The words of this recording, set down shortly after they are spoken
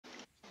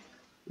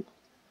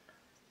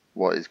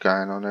What is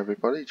going on,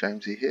 everybody?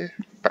 Jameseyyy here,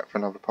 back for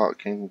another part of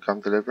Kingdom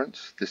Come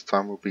Deliverance. This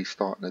time we'll be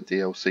starting a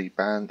DLC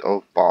Band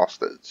of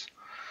Bastards.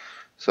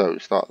 So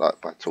start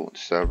that by talking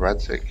to Sir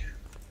Radzig.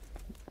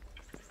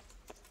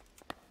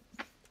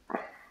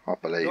 I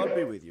believe. God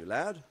be with you,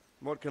 lad.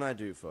 What can I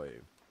do for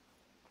you?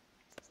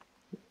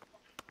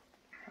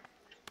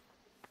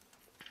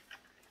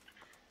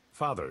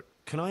 Father,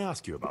 can I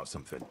ask you about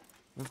something?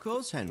 Of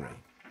course, Henry.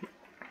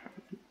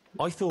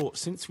 I thought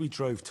since we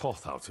drove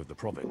Toth out of the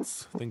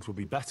province, things would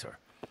be better.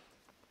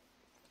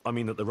 I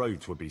mean that the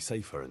roads would be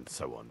safer and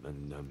so on,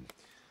 and,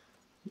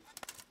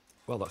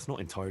 well, that's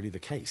not entirely the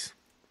case.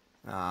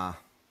 Ah,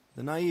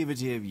 the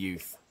naivety of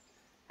youth.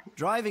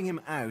 Driving him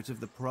out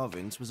of the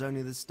province was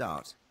only the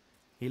start.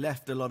 He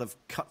left a lot of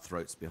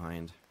cutthroats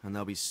behind, and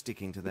they'll be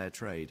sticking to their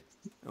trade.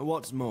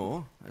 What's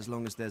more, as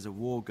long as there's a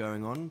war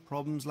going on,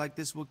 problems like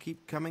this will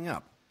keep coming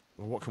up.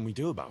 Well, what can we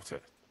do about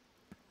it?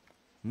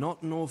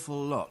 Not an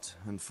awful lot,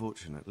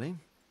 unfortunately.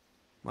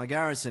 My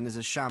garrison is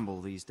a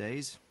shamble these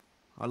days.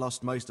 I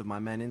lost most of my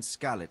men in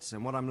Skalitz,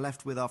 and what I'm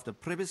left with after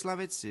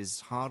Pribyslavitz is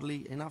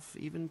hardly enough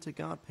even to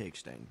guard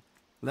Pigstein.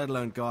 Let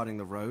alone guarding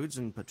the roads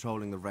and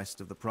patrolling the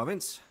rest of the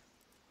province.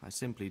 I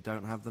simply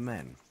don't have the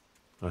men.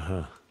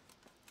 Uh-huh.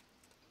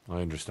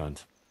 I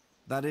understand.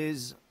 That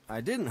is, I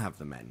didn't have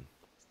the men.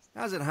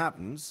 As it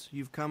happens,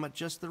 you've come at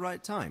just the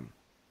right time.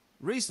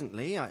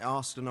 Recently, I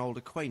asked an old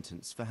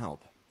acquaintance for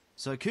help.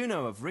 Sir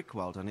Kuno of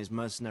Rickwald and his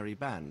mercenary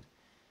band.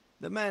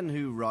 The men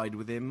who ride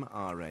with him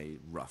are a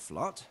rough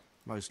lot,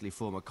 mostly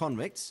former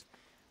convicts,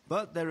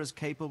 but they're as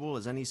capable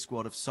as any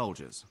squad of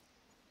soldiers.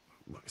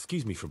 Well,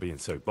 excuse me for being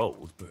so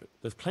bold, but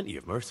there's plenty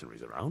of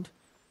mercenaries around.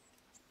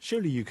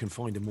 Surely you can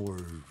find a more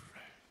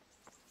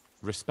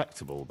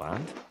respectable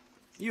band?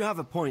 You have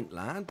a point,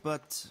 lad,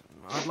 but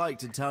I'd like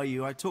to tell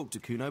you I talked to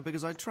Kuno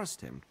because I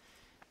trust him.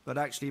 But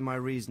actually my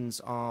reasons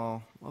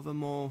are of a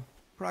more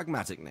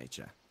pragmatic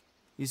nature.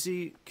 You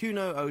see,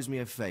 Kuno owes me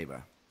a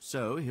favor,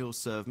 so he'll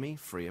serve me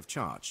free of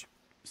charge.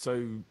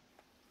 So,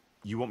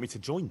 you want me to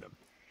join them?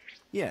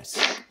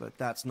 Yes, but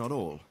that's not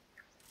all.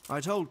 I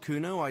told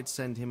Kuno I'd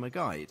send him a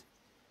guide,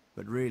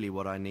 but really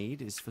what I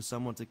need is for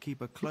someone to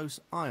keep a close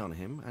eye on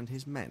him and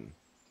his men.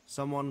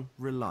 Someone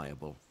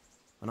reliable.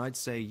 And I'd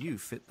say you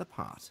fit the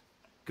part.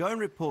 Go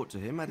and report to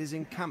him at his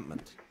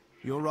encampment.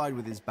 You'll ride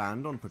with his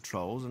band on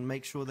patrols and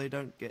make sure they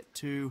don't get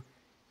too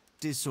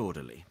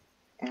disorderly.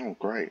 Oh,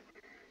 great.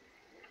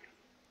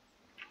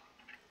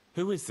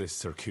 Who is this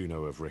Sir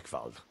Kuno of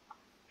Rickwald?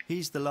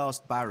 He's the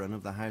last baron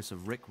of the House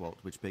of Rickwald,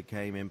 which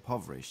became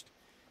impoverished.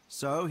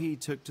 So he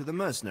took to the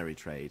mercenary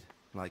trade,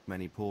 like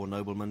many poor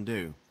noblemen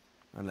do.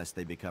 Unless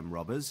they become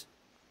robbers,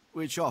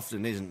 which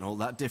often isn't all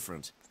that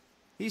different.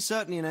 He's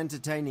certainly an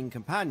entertaining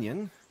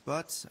companion,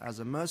 but as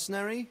a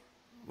mercenary,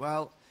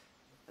 well,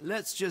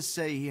 let's just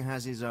say he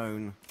has his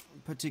own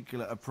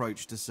particular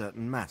approach to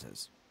certain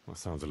matters. That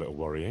sounds a little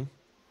worrying.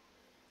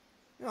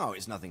 Oh,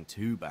 it's nothing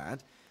too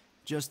bad.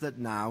 Just that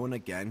now and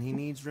again he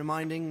needs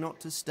reminding not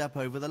to step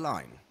over the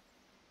line.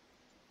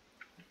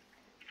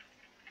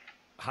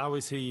 How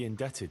is he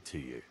indebted to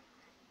you?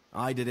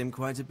 I did him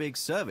quite a big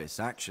service,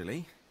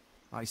 actually.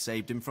 I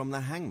saved him from the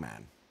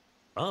hangman.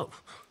 Oh,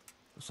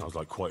 that sounds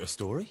like quite a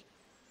story.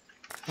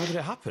 How did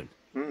it happen?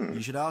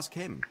 You should ask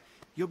him.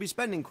 You'll be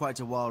spending quite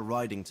a while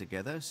riding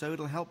together, so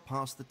it'll help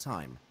pass the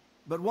time.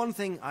 But one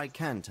thing I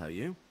can tell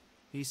you,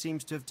 he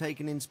seems to have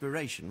taken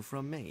inspiration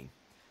from me.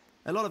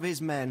 A lot of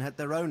his men had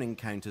their own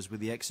encounters with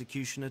the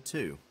executioner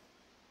too.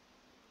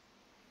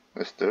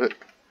 Let's do it.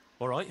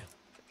 All right,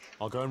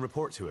 I'll go and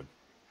report to him.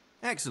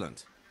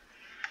 Excellent.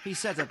 He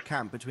set up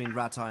camp between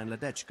Ratai and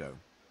Ledechko.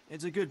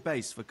 It's a good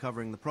base for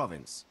covering the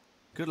province.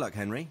 Good luck,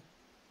 Henry.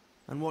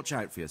 And watch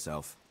out for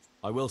yourself.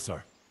 I will,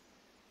 sir.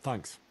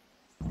 Thanks.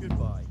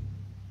 Goodbye.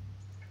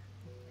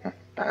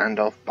 Band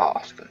of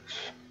Bastards.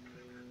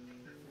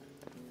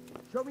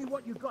 Show me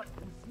what you got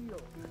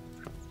concealed.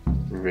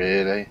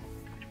 Really?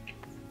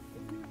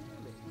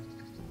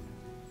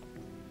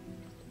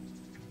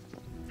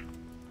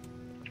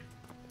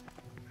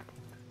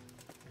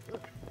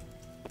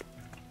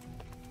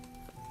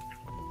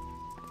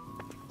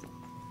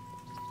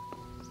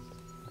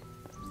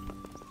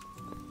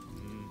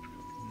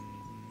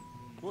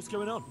 What's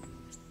going on?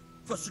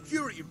 For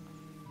security.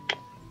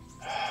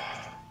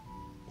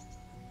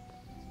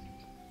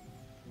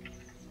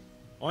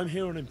 I'm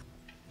here on him.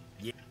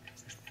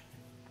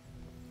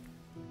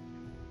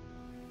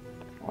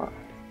 Right,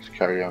 let's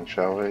carry on,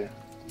 shall we?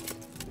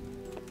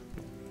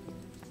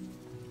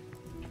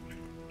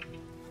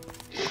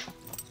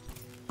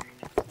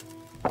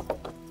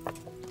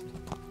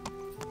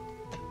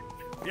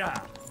 Yeah.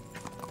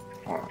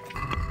 Right.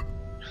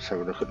 Let's have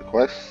a look at the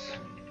quests.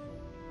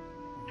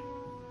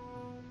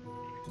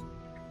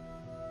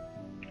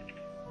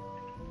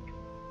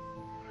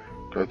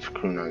 Go to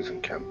Kuno's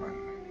encampment.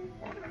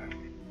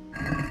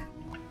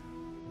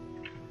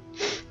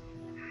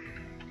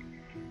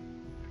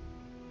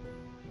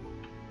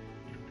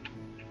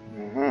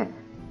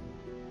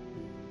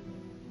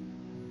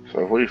 So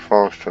if we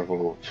fast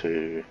travel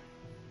to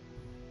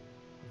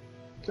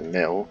the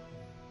mill,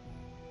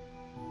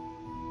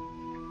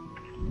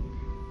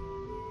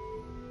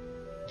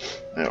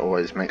 It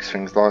always makes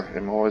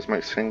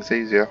things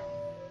easier.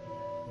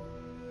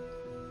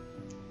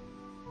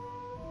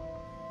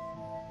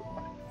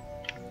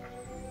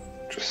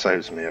 Just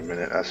saves me a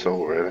minute, that's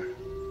all really.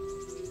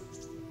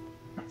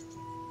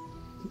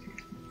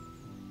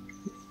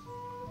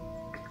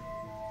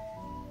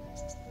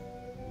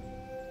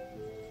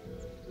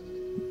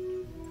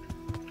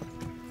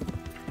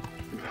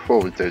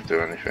 Before we do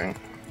anything,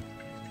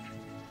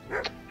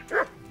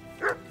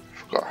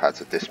 forgot how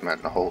to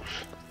dismount the horse.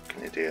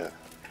 An idiot.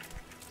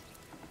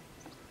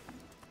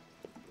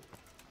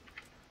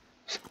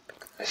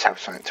 Let's have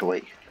something to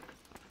eat.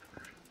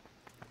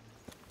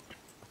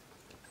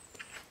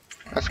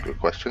 That's a good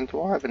question.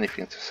 Do I have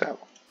anything to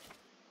sell?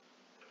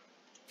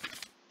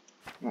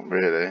 Not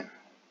really.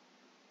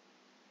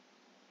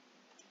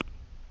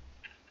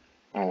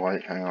 Oh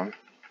wait, hang on.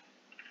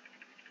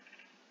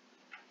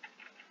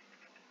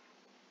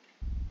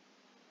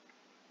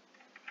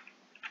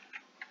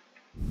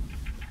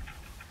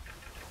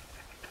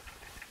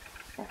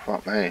 Oh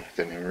fuck me,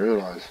 didn't even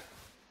realise.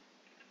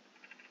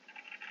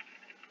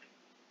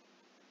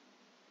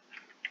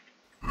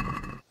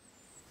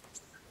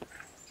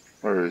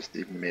 Where is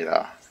the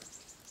mirror?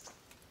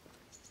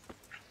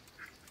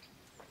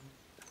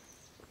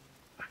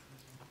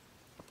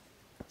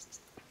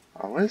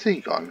 Oh, where's he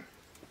gone?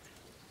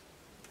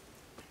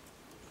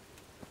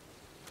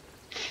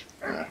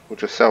 Yeah, we'll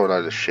just sell a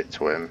load of shit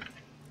to him.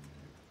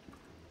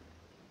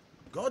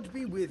 God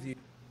be with you.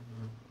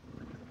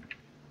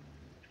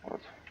 What?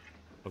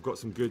 I've got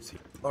some goods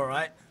here. All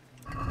right.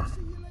 I'll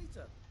see you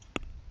later.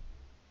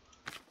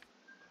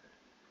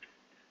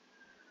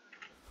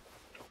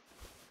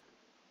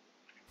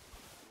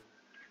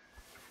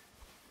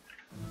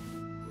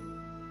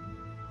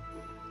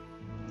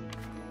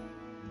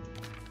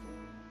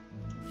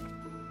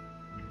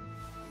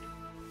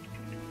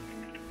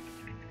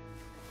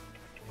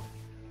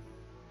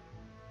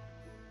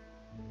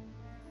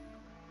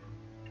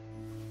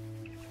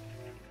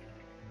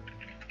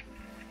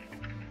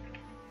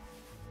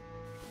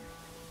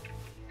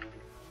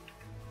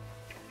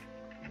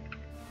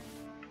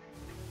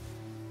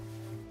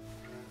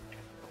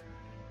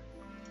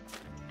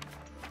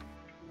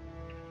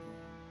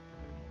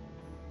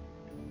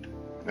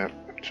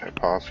 Yep,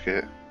 check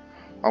basket.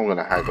 I'm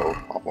gonna haggle.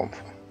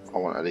 I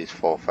want at least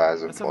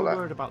 4,000 Let's have for a that.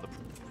 word about the...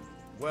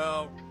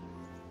 Well,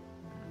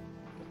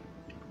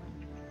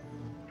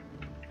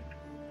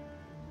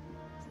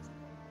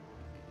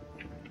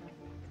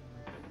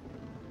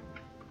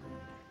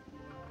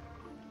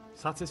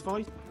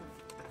 Satisfied?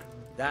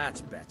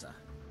 that's better.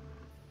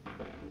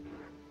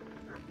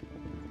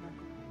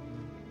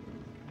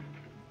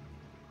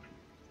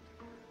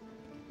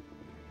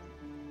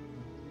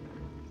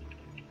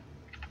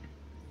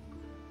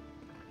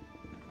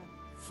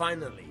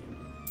 Finally.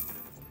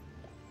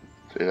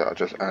 See that I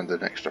just earned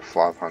an extra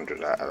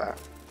 500 out of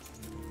that.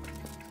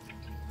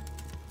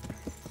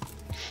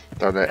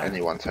 Don't let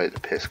anyone take the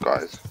piss,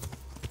 guys.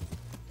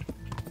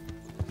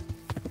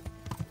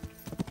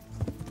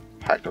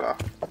 Haggler.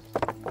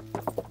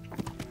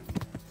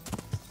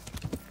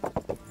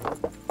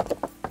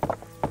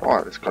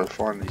 Right, let's go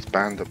find these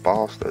band of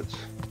bastards.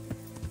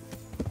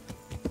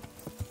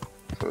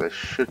 So they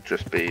should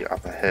just be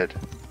up ahead.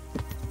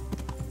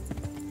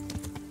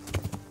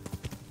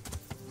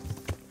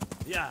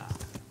 Yeah.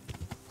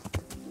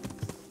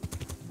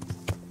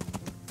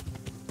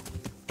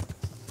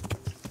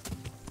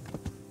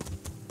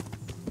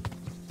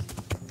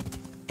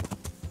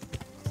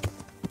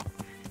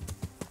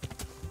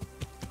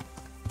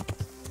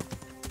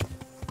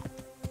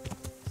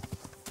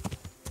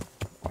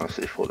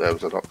 Honestly thought they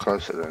was a lot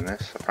closer than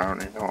this,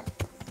 apparently not.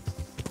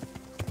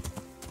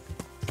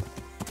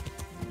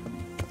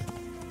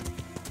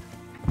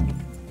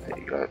 There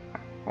you go.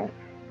 Oh.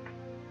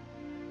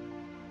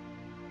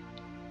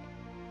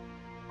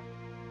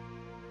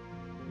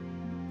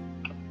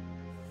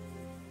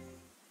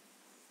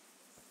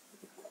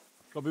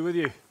 I'll be with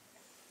you.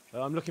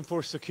 I'm looking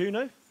for Sir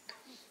Kuno.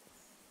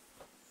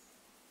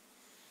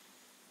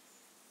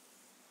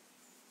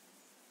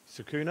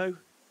 Sir Kuno?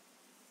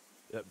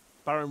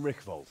 Baron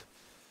Rickwold.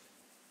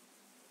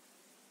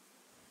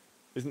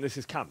 Isn't this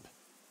his camp?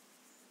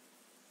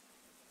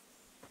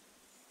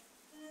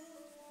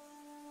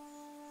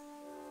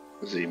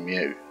 Is he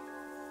mute?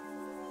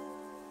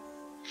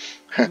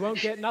 You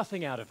won't get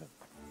nothing out of him.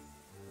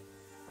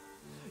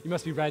 You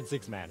must be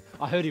Radzig's man.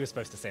 I heard he was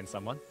supposed to send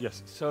someone.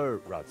 Yes,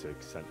 Sir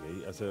Radzig sent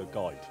me as a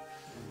guide.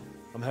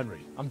 I'm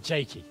Henry. I'm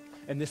Jameseyyy.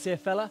 And this here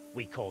fella,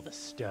 we call the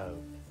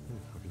Stone.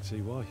 I can see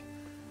why.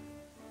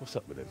 What's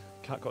up with him?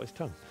 Cat got his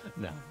tongue?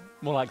 No,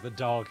 more like the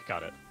dog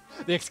got it.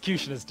 The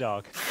executioner's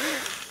dog.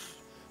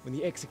 When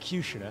the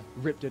executioner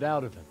ripped it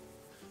out of him.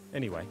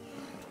 Anyway,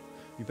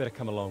 you better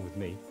come along with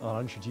me. I'll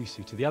introduce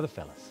you to the other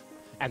fellas.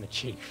 And the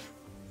chief.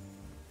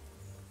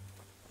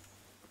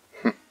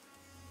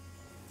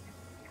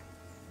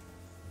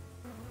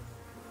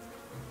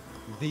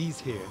 These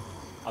here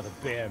are the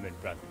Bearman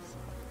brothers.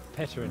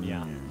 Petter and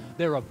Jan.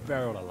 They're a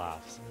barrel of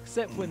laughs.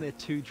 Except when they're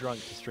too drunk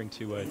to string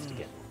two words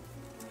together.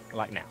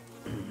 Like now.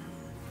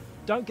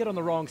 Don't get on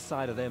the wrong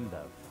side of them,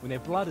 though. When their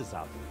blood is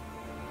up,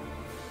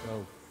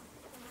 well,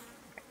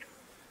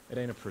 it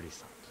ain't a pretty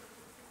sight.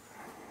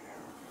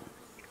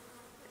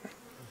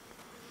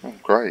 Oh,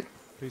 great.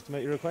 Pleased to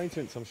make your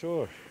acquaintance, I'm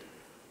sure.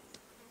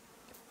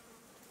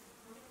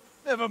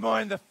 Never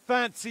mind the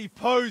fancy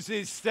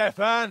poses,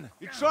 Stefan.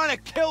 You're trying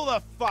to kill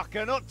the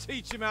fucker, not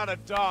teach him how to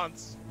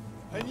dance.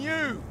 And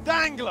you,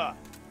 Dangler,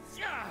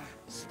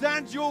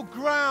 stand your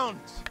ground.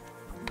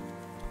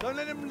 Don't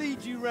let him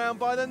lead you round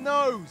by the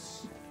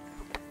nose.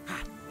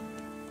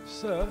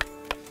 Sir?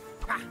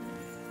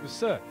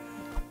 Sir,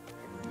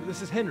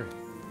 this is Henry.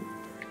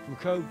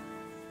 From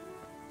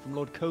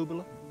Lord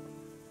Kobula.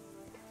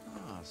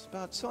 Ah, it's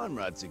about time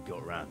Radzig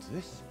got round to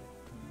this.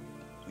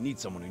 We need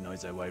someone who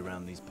knows their way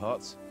around these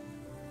parts.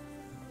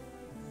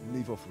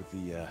 Leave off with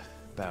the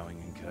bowing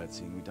and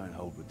curtsying. We don't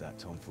hold with that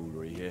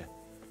tomfoolery here.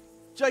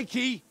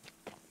 Jakey!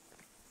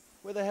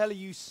 Where the hell are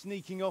you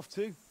sneaking off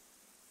to?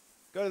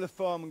 Go to the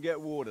farm and get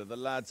water. The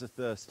lads are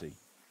thirsty.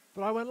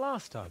 But I went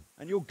last time.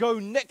 And you'll go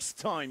next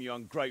time, you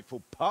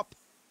ungrateful pup.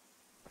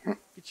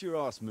 Get your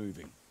ass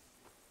moving.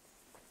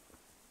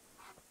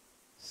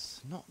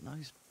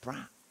 Snot-nosed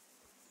brat.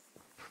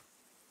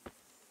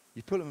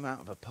 You pull them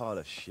out of a pile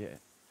of shit,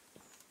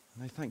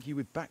 and they thank you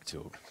with back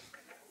talk.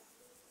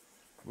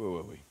 Where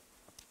were we?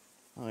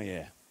 Oh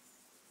yeah.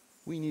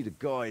 We need a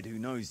guide who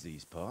knows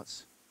these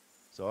parts.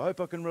 So I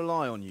hope I can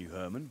rely on you,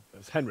 Herman.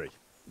 It's Henry.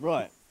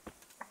 Right.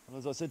 Well,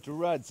 as I said to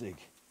Radzig,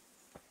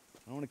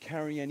 I don't want to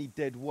carry any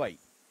dead weight.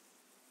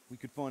 We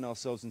could find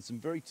ourselves in some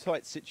very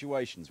tight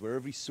situations where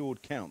every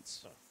sword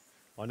counts.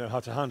 I know how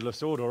to handle a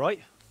sword, all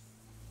right?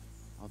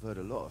 I've heard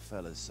a lot of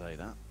fellas say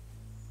that.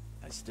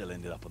 They still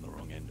ended up on the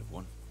wrong end of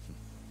one.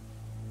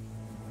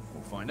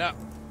 We'll find out.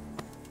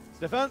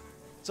 Stefan,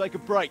 take a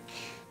break.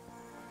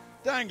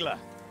 Dangler,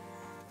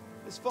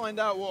 let's find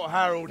out what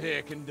Harold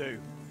here can do.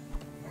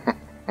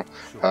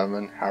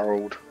 Herman,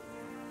 Harold.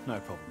 No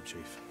problem,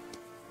 Chief.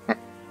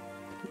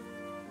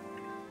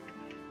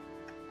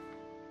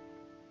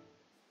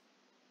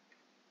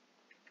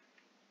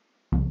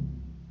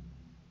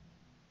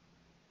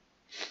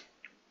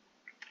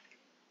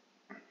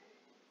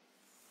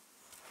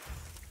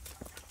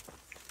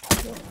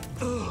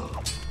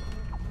 Oh.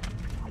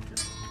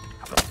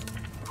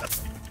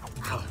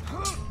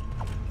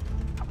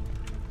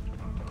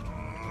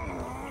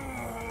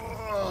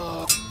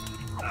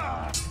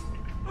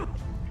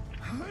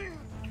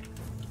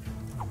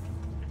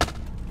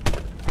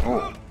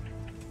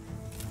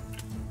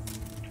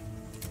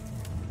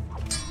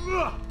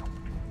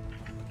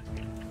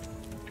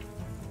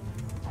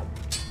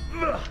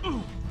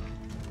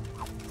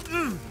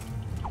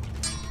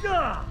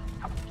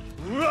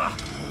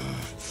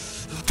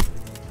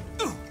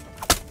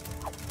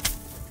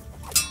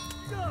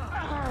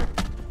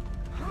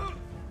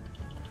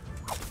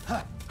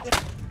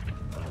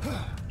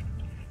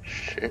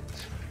 Shit.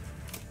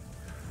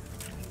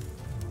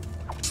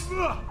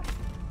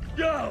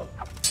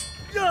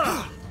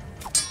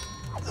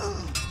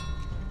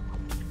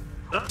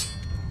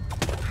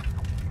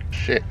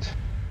 Shit.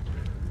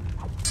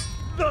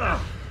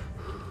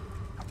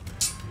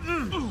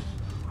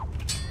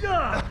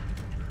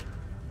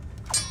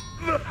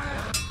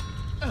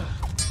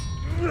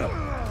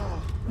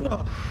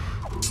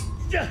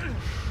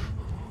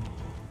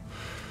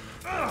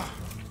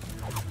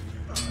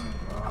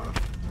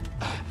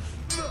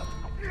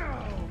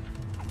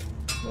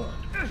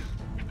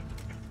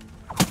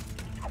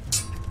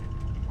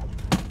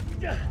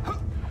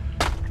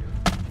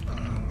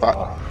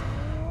 Fuck.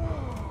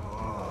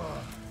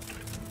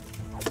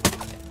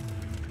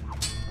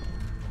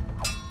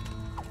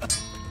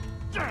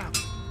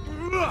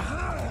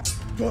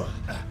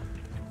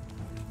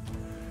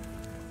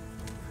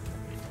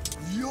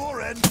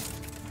 Your end.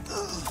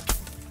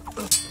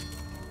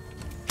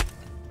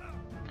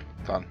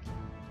 Done.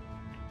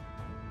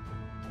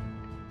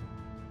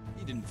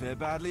 You didn't fare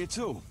badly at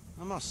all,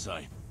 I must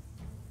say.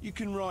 You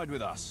can ride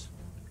with us.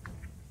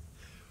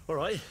 All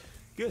right,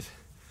 good.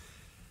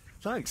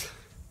 Thanks.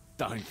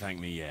 Don't thank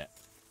me yet.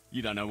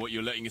 You don't know what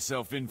you're letting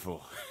yourself in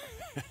for.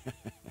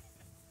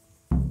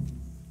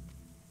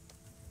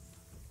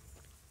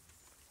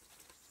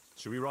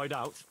 Should we ride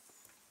out?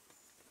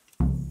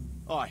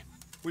 Aye,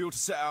 we ought to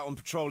set out on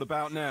patrol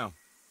about now.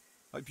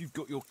 Hope you've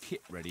got your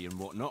kit ready and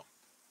whatnot.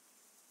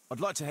 I'd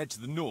like to head to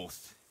the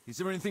north. Is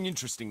there anything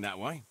interesting that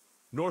way?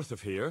 North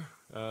of here,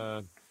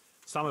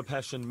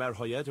 Samapesh and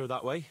Merhoyed are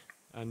that way,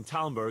 and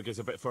Talmberg is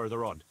a bit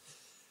further on.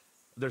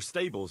 There's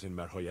stables in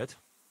Merhoyed.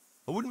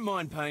 I wouldn't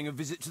mind paying a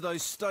visit to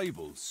those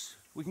stables.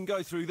 We can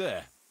go through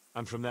there.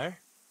 And from there?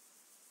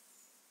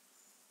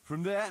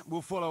 From there,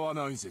 we'll follow our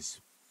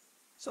noses.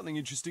 Something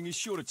interesting is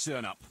sure to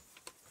turn up.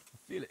 I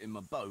feel it in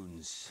my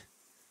bones.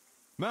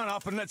 Mount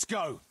up and let's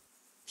go.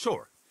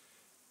 Sure.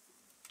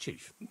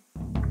 Chief.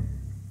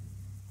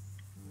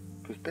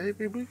 Cause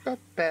baby, we got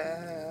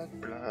bad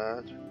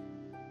blood.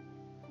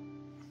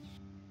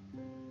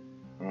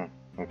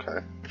 Okay,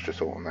 it's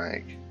just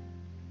automatic.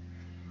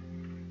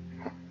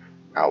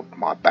 Out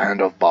my band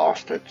of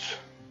bastards.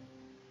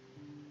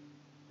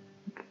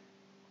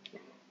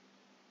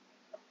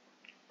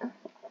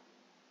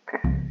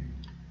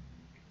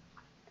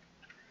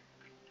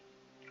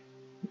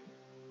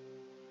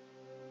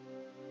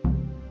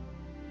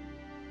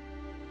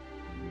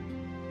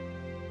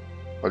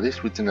 Well, at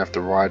least we didn't have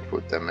to ride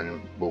with them, and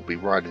we'll be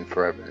riding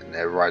forever, and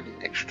they're riding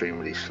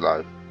extremely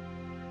slow.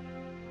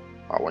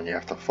 Like when you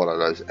have to follow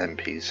those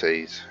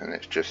NPCs, and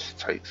it just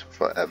takes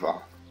forever.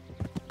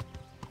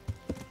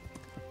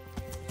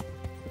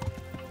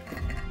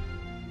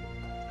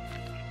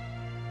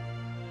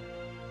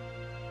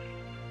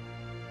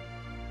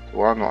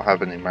 Why not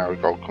have any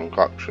marigold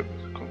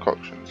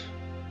concoctions?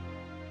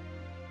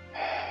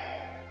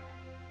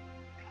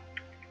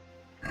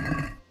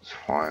 It's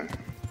fine.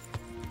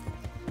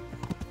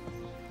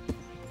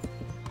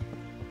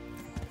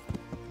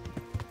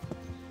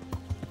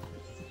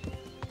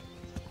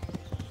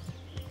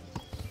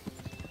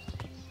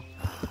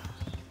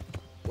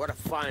 What a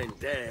fine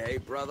day, eh,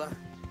 brother?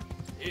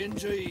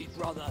 Indeed,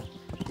 brother.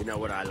 You know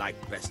what I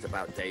like best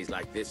about days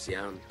like this,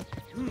 Jan?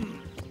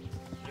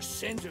 The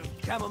scent of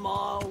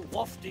chamomile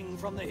wafting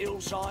from the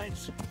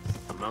hillsides.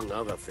 Among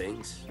other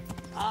things.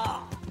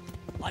 Ah,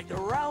 like the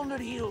rounded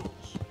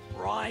hills,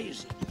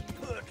 rising,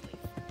 curdling,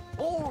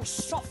 all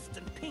soft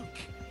and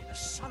pink in the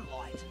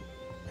sunlight.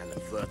 And the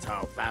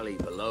fertile valley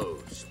below,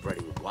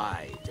 spreading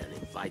wide and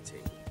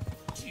inviting.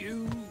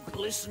 Dew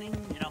glistening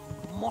in a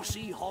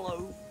mossy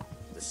hollow.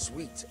 The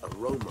sweet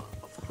aroma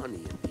of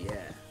honey in the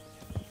air.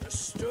 The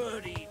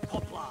sturdy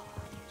poplar,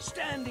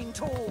 standing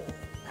tall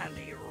and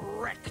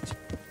erect.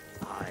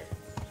 Aye,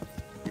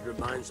 it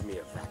reminds me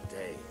of that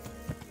day.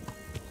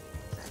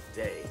 That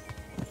day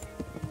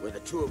where the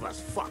two of us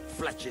fucked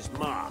Fletcher's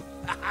ma.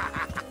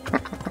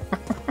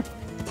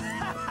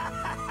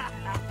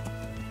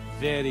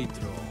 Very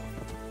droll.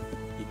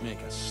 He'd make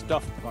a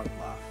stuffed bird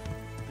laugh.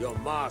 Your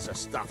ma's a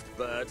stuffed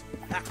bird.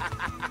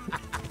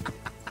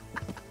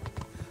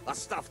 I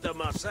stuffed her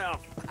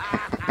myself.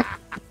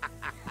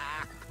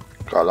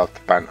 Gotta love the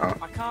banter.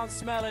 I can't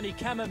smell any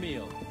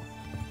chamomile.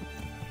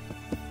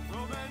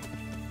 Well then,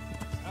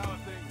 how are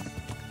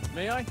things?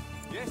 May I?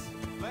 Yes,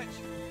 Fletch?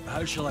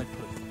 How shall I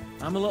put it?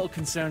 I'm a little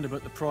concerned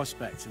about the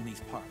prospects in these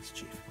parts,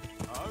 Chief.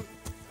 Oh,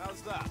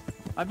 how's that?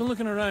 I've been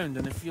looking around,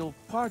 and if you'll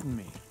pardon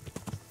me,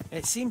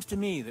 it seems to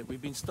me that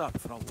we've been stuck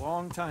for a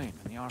long time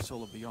in the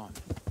arsehole of beyond.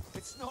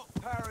 It's not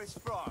Paris,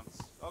 France,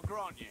 I'll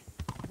grant you.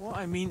 What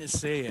I mean to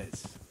say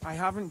is, I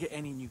haven't got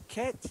any new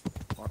kit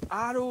or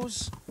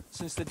arrows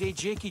since the day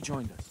Jakey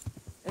joined us.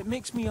 It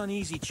makes me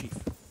uneasy, Chief.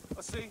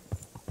 I see.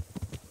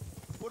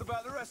 What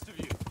about the rest of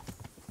you?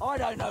 I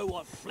don't know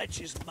what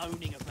Fletcher's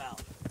moaning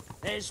about.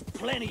 There's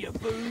plenty of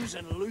booze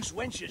and loose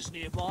wenches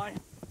nearby.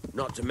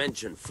 Not to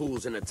mention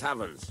fools in the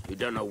taverns who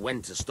don't know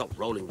when to stop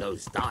rolling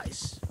those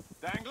dice.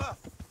 Dangler?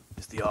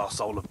 It's the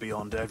arsehole of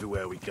beyond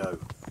everywhere we go.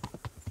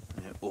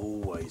 And it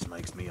always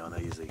makes me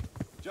uneasy.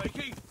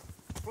 Jakey?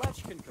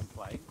 Fletch can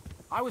complain.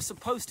 I was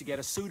supposed to get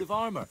a suit of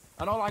armor,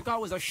 and all I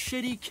got was a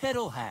shitty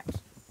kettle hat.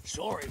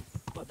 Sorry,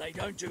 but they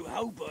don't do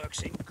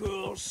hauberks in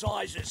girls'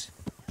 sizes.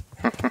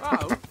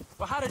 Oh,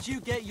 well how did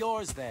you get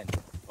yours then?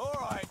 All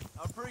right,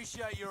 I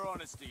appreciate your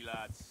honesty,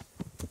 lads.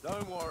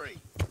 Don't worry,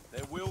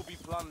 there will be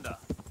plunder.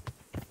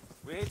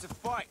 We're here to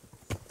fight,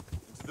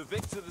 and to the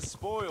victor the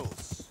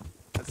spoils.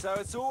 And so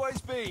it's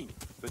always been,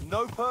 but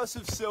no purse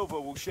of silver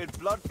will shed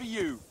blood for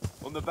you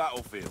on the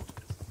battlefield.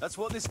 That's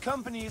what this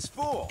company is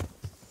for.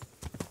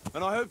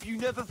 And I hope you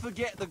never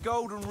forget the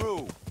golden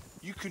rule.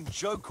 You can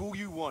joke all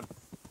you want,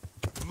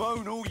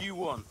 moan all you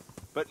want,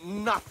 but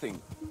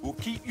nothing will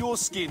keep your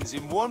skins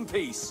in one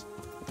piece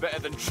better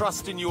than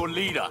trusting your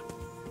leader,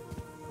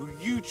 who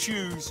you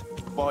choose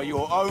by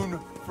your own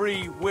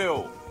free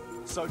will.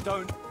 So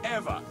don't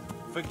ever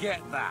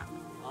forget that.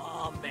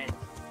 Amen.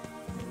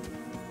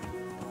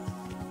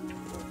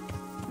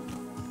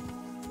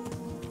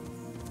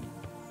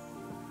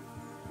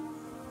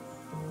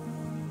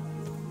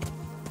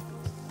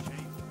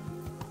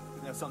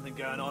 There's something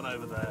going on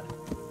over there.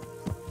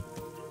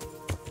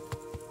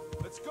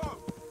 Let's go.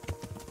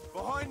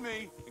 Behind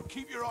me, and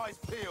keep your eyes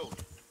peeled.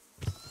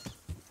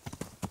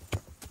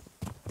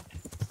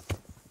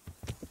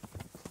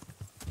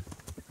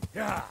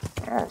 Yeah.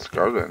 Oh, let's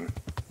go then.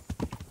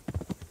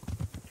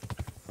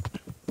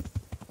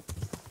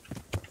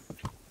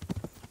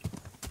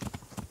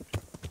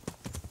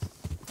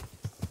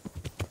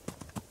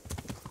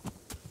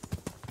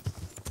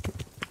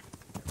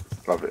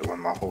 Love it when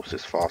my horse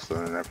is faster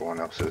than everyone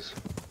else's.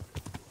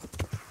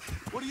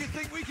 What do you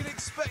think we can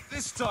expect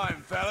this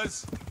time,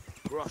 fellas?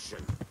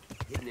 Groschen,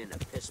 hidden in a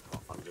piss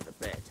pot under the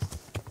bed.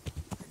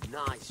 A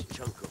nice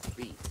chunk of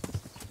beef.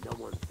 No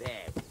one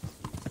there will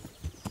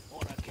eat.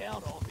 On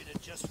account of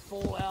it'd just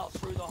fall out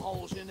through the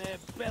holes in their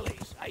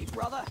bellies, eh,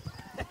 brother?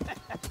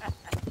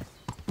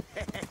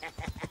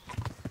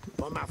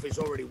 My mouth is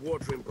already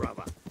watering,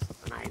 brother,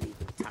 and I ain't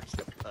even touched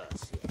the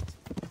purse yet.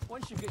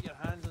 Once you get your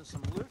hands on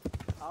some loot,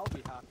 I'll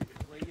be happy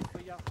to play you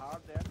for your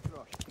hard-earned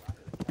grosh.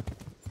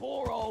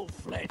 Poor old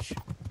Fletch.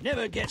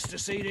 Never gets to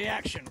see the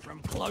action from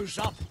close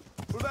up.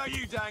 What about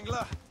you,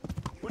 Dangler?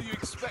 What do you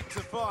expect to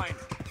find?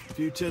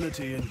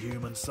 Futility and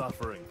human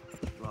suffering,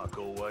 like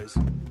always.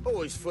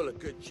 Always full of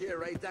good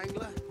cheer, eh,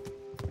 Dangler?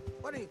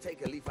 Why don't you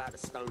take a leaf out of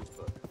Stone's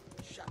book?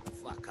 Shut the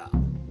fuck up.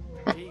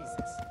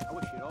 Jesus, I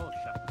wish you'd all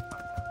shut the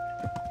fuck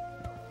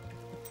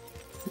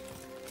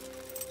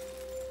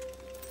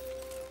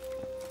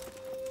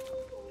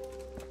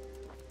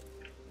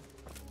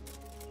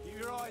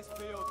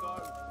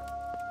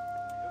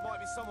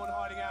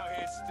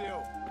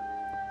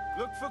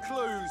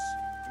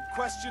and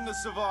question the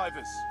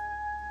survivors,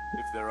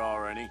 if there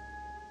are any.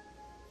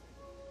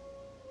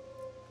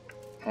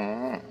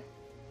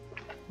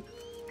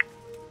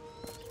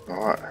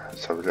 Alright,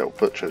 let's have a little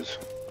butchers.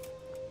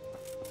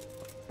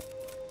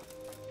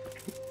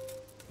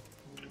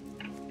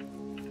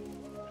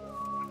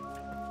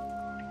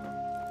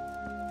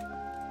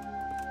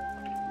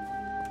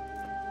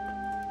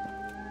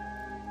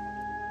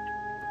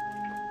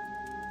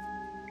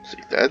 Is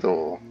he dead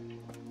or?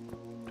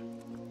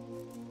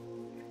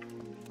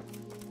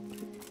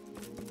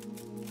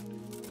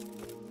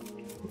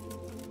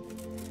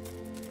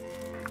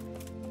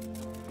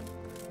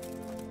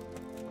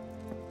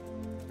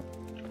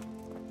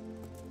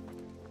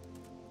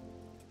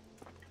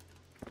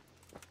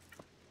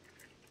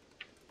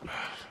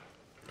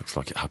 Looks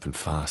like it happened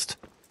fast.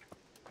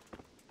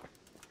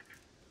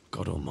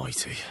 God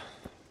almighty.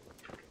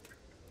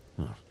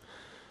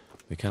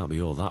 They can't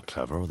be all that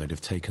clever or they'd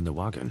have taken the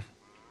wagon.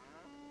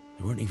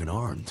 They weren't even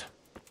armed.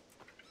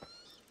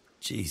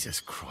 Jesus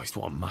Christ,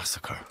 what a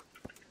massacre.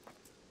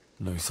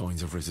 No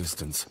signs of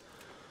resistance.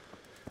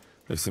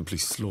 They simply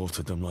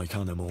slaughtered them like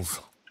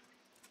animals.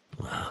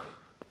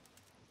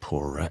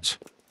 Poor wretch.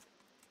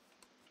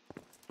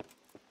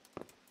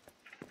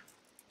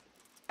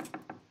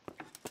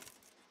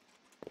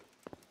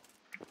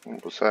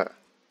 What was that?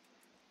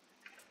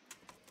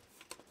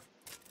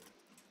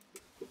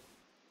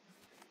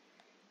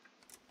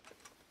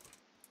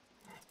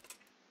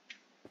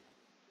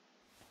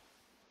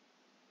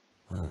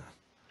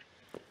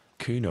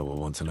 Kuno will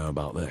want to know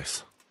about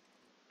this.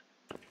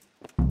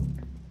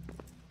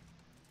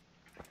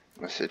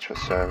 Message for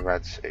Sir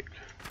Radzig.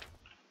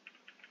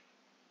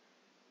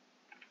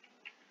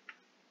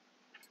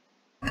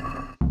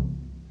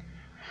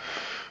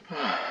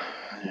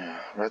 Yeah,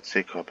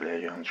 Radzig, I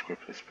believe you're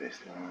unscrupulous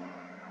based on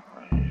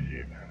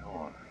you been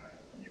on.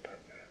 You better.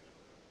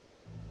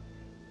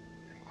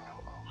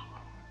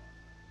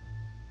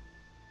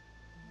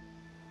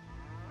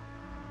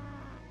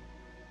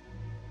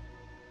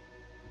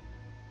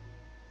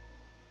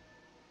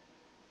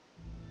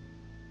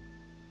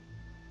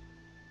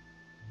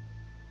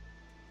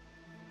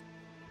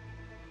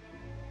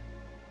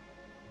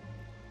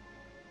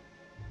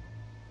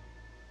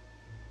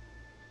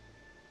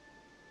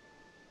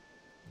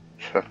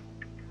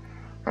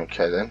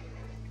 Okay then.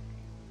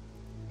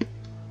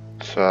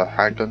 Sir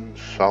Hagen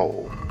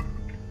Soul.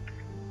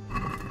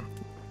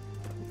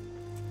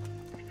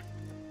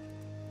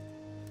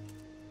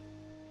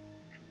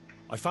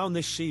 I found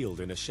this shield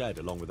in a shed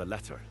along with a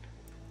letter.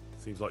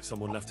 Seems like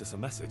someone left us a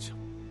message.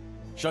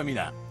 Show me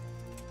that.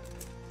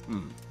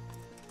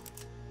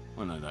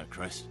 I know that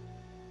crest.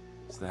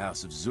 It's the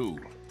House of Zul.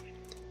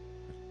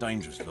 A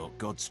dangerous lot,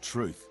 God's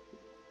truth.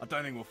 I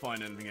don't think we'll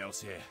find anything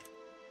else here.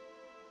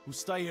 We'll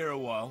stay here a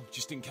while,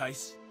 just in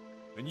case.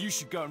 And you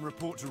should go and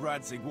report to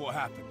Radzig what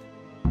happened.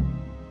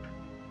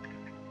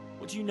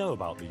 What do you know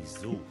about these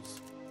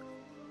Zuls?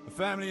 A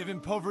family of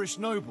impoverished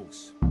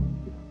nobles.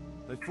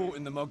 They fought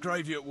in the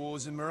Margraviate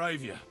Wars in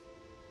Moravia.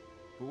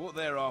 But what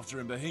they're after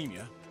in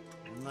Bohemia,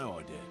 I've no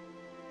idea.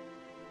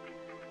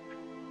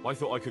 I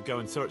thought I could go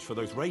and search for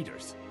those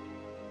raiders.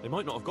 They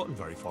might not have gotten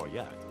very far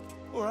yet.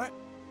 All right.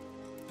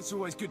 It's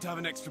always good to have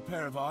an extra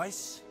pair of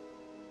eyes.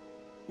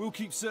 We'll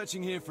keep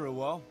searching here for a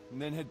while, and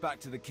then head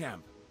back to the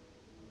camp.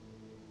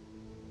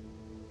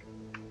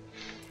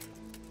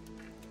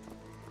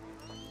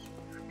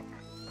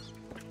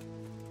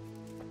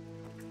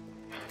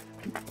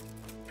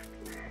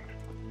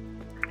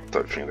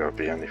 Don't think there'll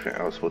be anything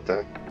else, would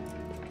there?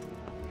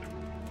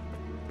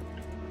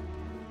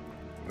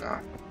 Nah.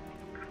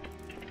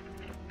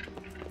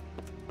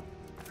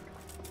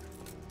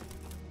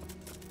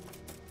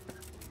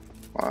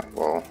 Right,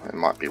 well, it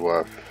might be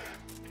worth.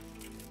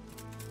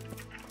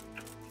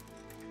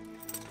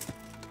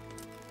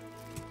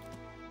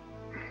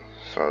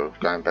 So,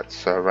 going back to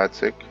Sir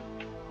Radzig.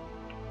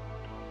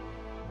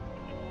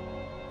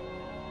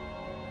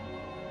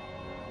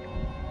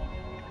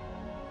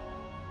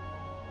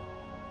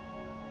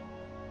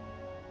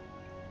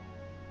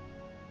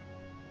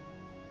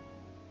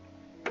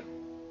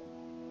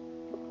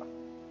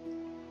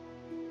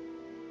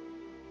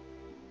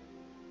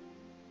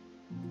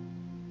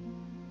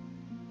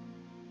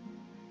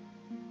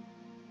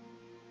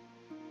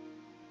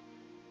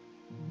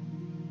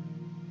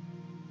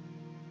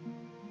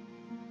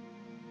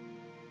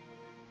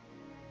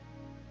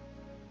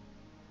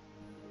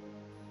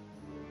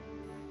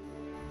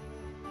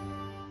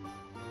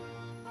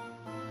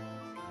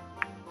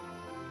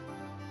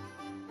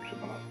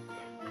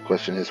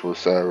 Question is, will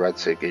Sir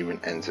Radzig even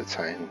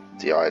entertain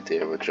the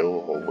idea of a duel,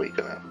 or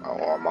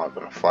am I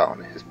gonna fight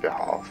on his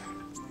behalf?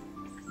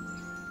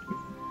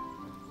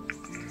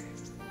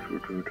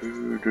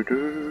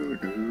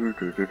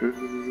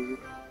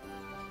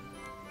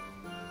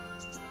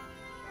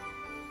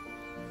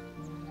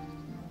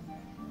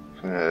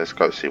 So yeah, let's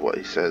go see what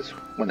he says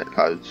when it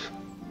loads.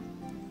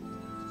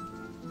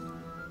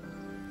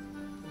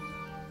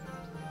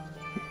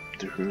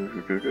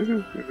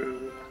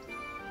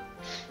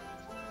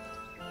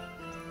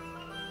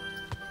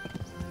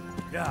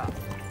 Yeah.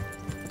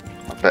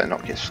 I better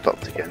not get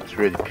stopped again. It's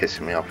really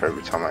pissing me off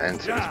every time I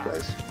enter this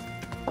place.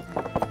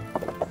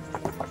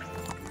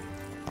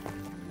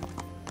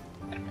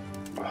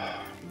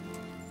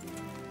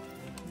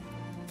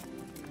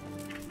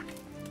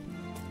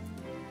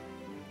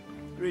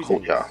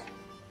 Courtyard.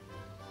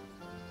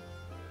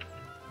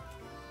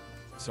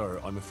 Sir,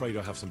 I'm afraid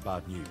I have some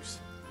bad news.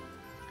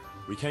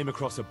 We came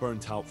across a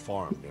burnt-out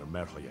farm near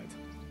Mercenaries.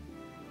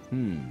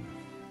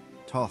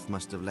 Toth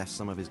must have left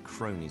some of his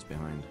cronies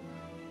behind.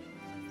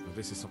 Well,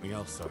 this is something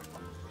else, sir.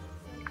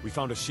 We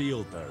found a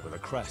shield there with a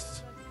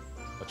crest.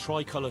 A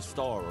tricolour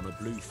star on a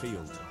blue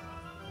field.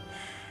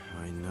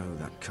 I know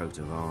that coat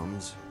of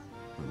arms,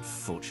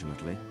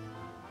 unfortunately.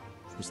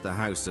 It's the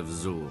House of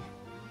Zul.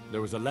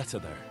 There was a letter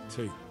there,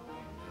 too.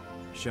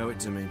 Show it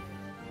to me.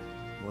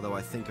 Although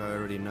I think I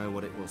already know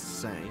what it will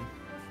say.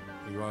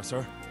 Here you are,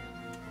 sir.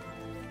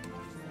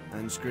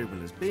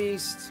 Unscrupulous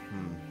beast.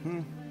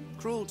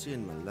 Cruelty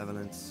and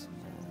malevolence.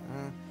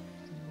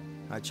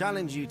 I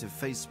challenge you to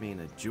face me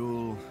in a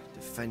duel.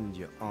 Defend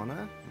your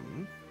honor.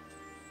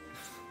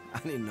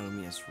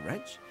 Antinomious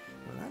wretch.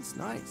 Well, that's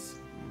nice.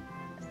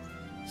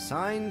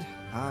 Signed,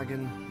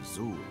 Hagen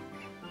Zul.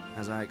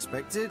 As I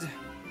expected,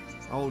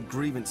 old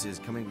grievances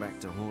coming back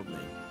to haunt me.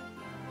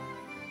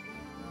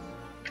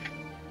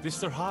 This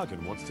Sir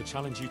Hagen wants to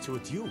challenge you to a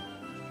duel.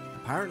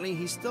 Apparently,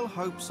 he still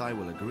hopes I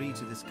will agree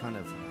to this kind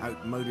of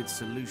outmoded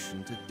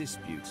solution to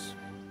disputes.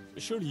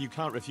 Surely you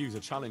can't refuse a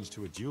challenge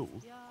to a duel.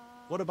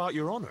 What about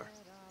your honor?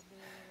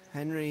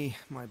 Henry,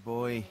 my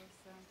boy,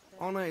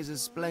 honor is a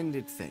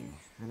splendid thing,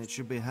 and it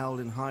should be held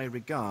in high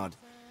regard.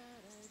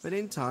 But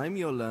in time,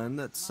 you'll learn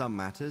that some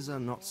matters are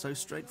not so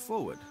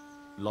straightforward.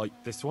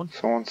 Like this one?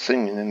 Someone's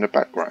singing in the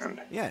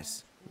background.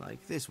 Yes,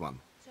 like this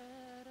one.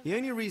 The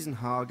only reason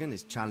Hagen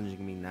is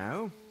challenging me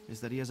now is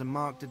that he has a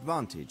marked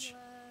advantage.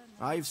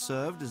 I've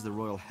served as the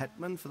royal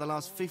hetman for the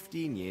last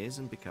 15 years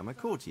and become a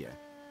courtier.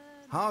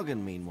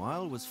 Hagen,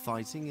 meanwhile, was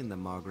fighting in the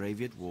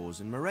Margraviate Wars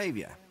in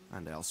Moravia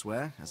and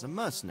elsewhere as a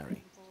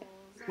mercenary.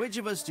 Which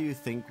of us do you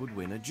think would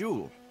win a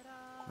duel?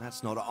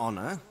 That's not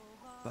honor,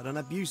 but an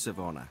abuse of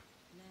honor.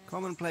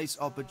 Commonplace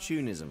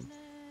opportunism.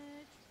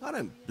 I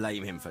don't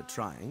blame him for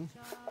trying,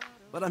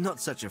 but I'm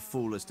not such a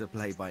fool as to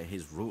play by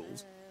his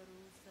rules.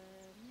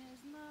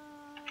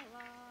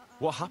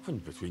 What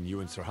happened between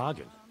you and Sir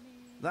Hagen?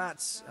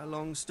 That's a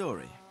long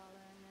story.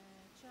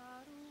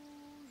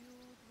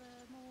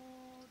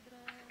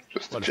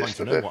 Just the Well, if I'm gist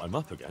to of know it. what I'm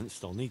up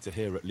against, I'll need to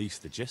hear at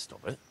least the gist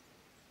of it.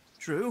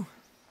 True.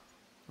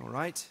 All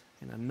right,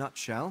 in a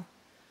nutshell.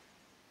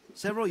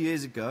 Several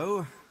years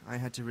ago, I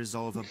had to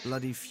resolve a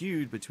bloody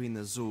feud between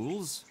the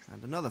Zuls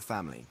and another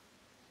family.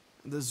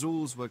 The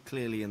Zuls were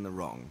clearly in the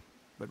wrong,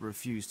 but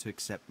refused to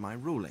accept my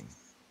ruling.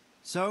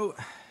 So,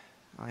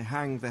 I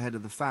hanged the head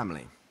of the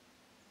family,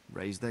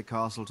 razed their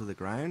castle to the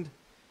ground,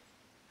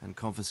 and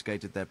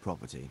confiscated their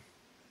property.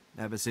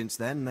 Ever since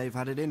then, they've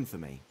had it in for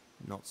me,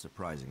 not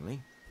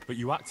surprisingly. But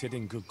you acted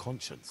in good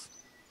conscience.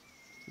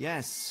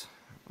 Yes,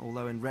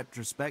 although in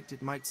retrospect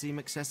it might seem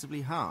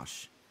excessively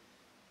harsh.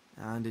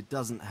 And it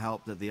doesn't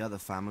help that the other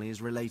family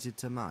is related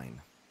to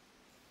mine.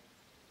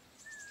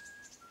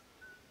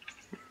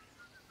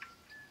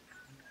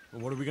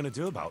 Well, what are we going to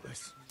do about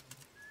this?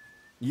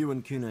 You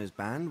and Kuno's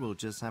band will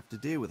just have to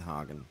deal with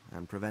Hagen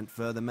and prevent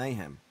further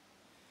mayhem.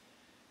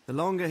 The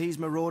longer he's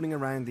marauding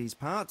around these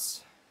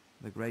parts,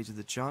 the greater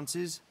the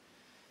chances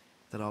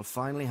that I'll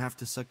finally have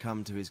to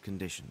succumb to his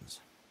conditions.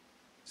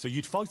 So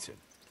you'd fight him,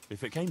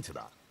 if it came to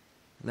that?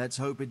 Let's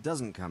hope it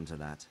doesn't come to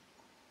that.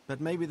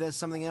 But maybe there's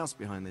something else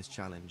behind this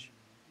challenge.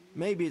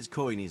 Maybe it's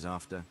coin he's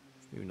after.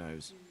 Who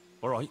knows?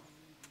 All right.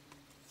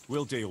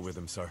 We'll deal with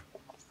him, sir.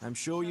 I'm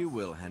sure you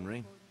will,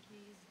 Henry.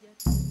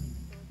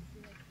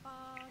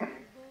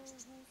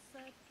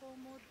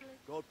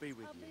 God be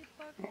with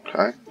you.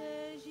 Okay.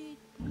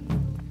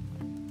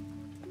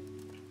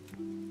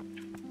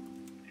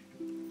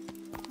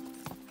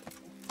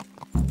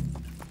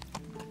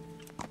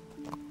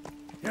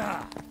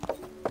 Yeah.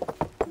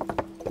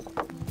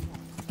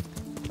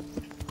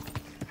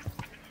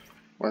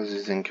 Where's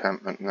his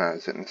encampment now?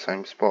 Is it in the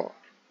same spot?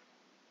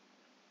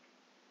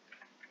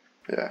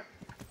 Yeah.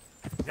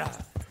 Yeah.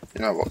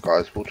 You know what,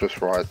 guys? We'll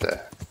just ride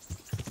there.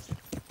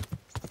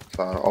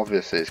 So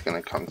obviously it's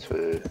going to come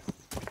to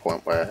a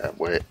point where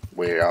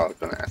we are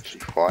going to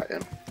actually fight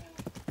him.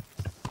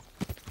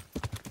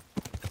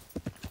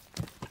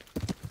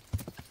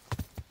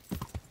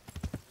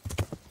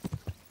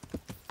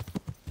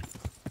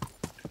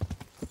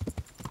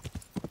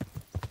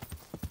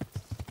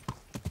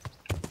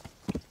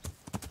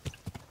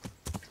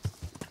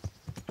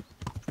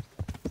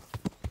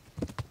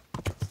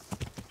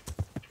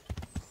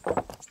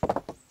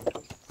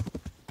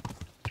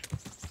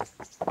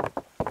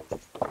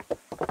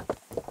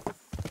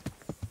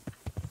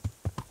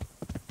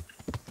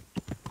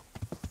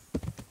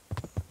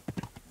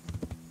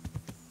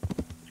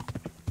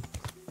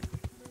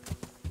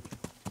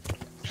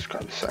 Just go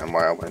the same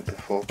way I went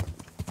before.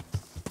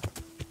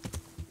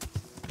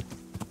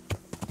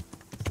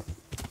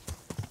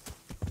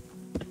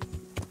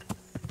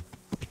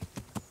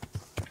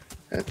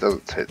 It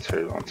doesn't take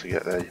too long to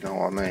get there, you know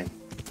what I mean?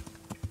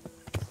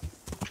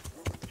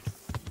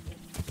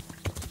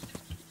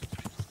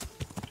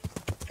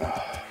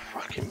 Oh,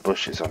 fucking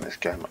bushes on this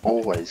game.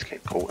 Always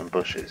get caught in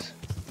bushes.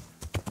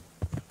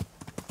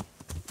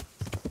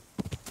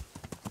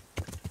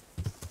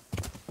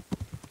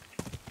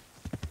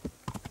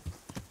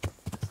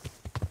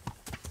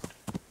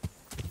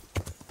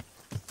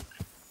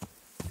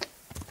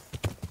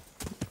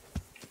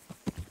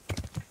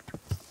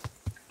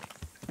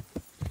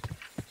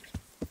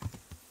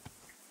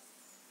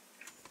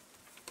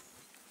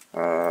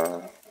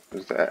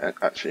 Is there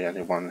actually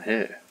anyone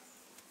here?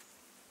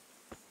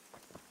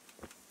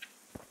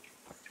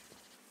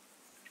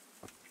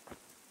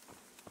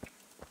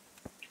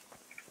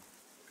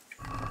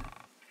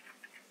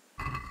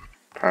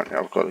 Apparently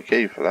I've got a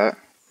key for that.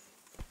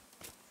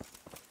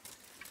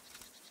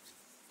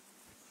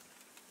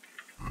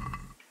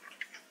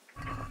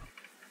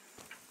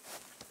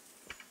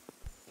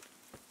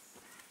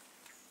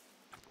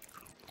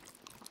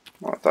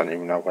 I don't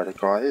even know where the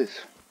guy is.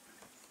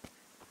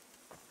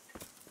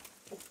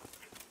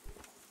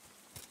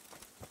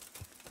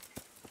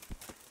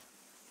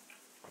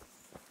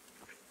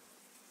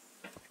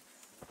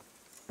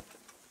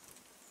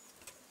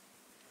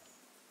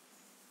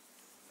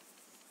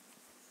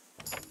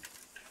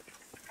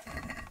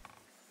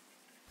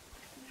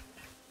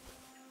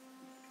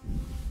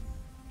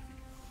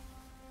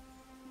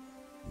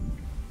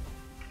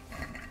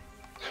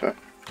 So,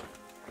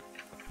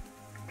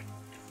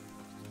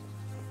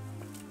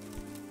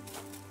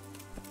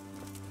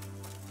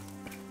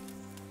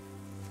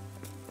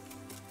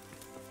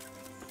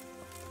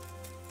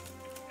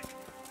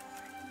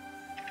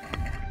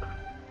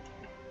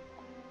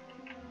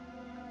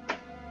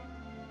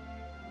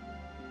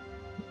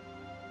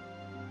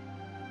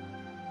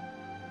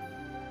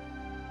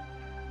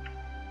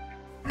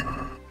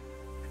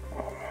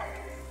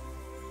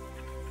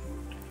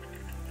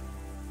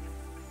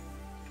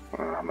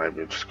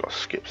 maybe we've just got to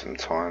skip some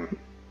time.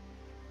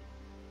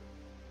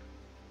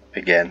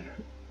 Again.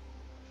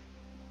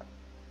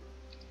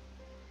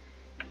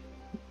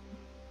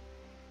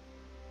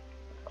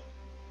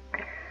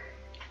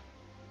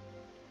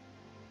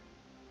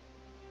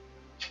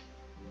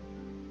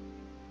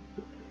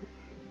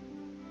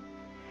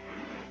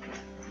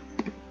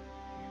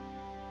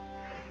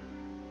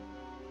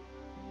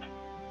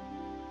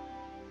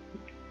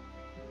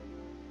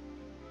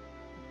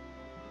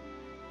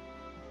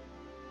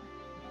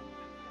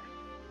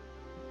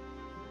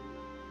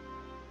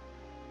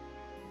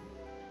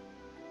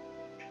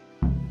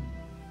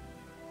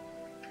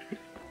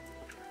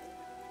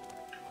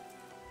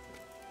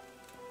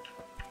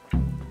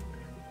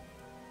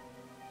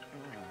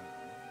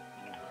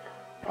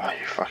 Are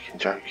you fucking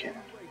joking?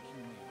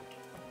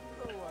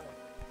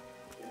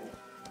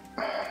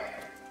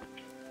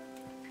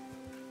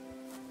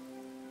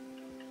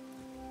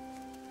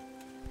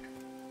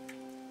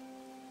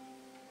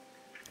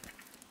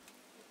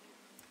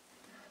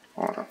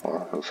 Alright,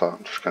 well, looks like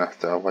I'm just gonna have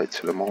to wait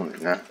till the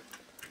morning now.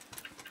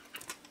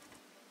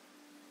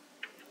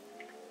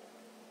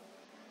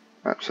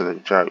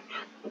 Absolute joke.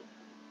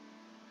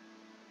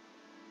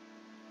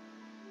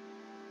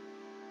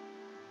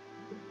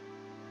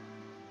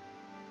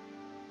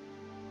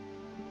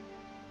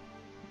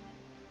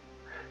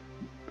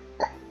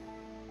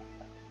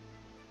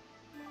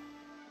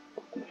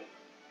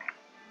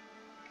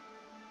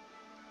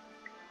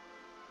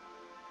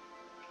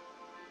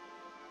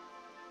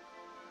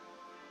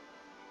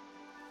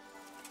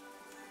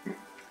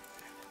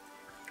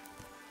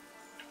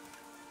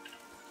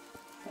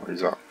 What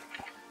is that?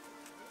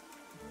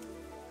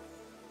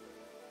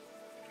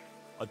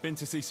 I'd been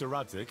to see Sir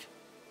Radzig.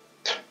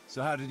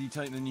 So how did he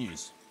take the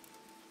news?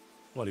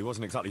 Well, he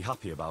wasn't exactly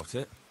happy about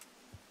it.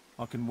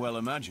 I can well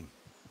imagine.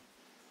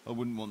 I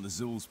wouldn't want the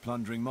Zulls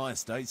plundering my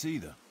estates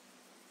either.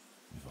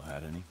 If I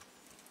had any.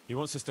 He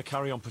wants us to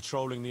carry on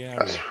patrolling the area.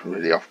 That's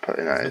really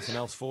off-putting, that There's is. nothing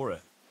else for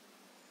it.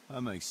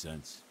 That makes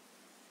sense.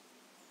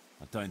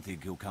 I don't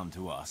think he'll come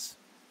to us.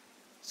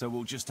 So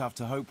we'll just have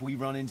to hope we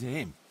run into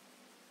him.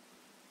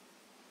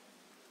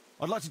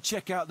 I'd like to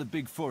check out the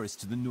big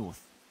forest to the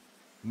north,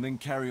 and then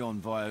carry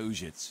on via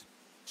Ujits.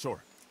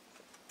 Sure.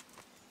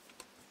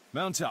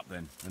 Mount up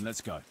then, and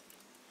let's go.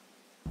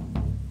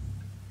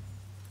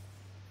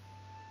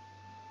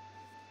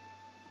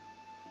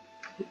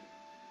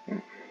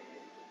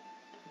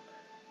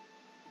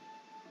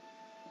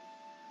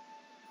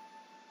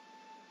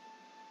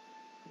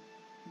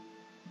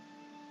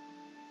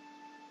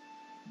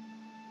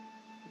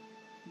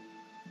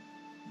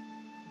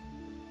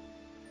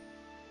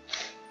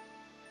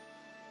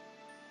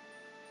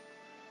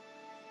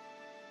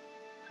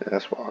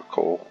 That's what I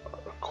call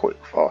a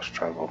quick, fast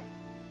travel.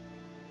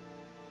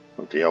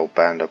 With the old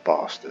band of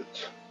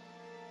bastards.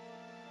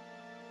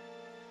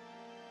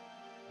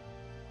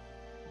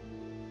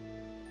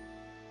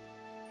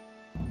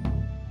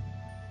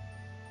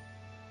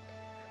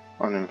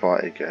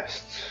 Uninvited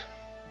guests.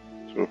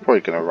 So we're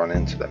probably going to run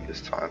into them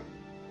this time.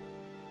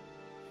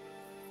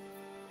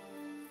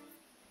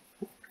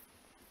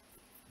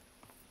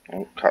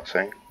 Oh,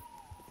 cutscene.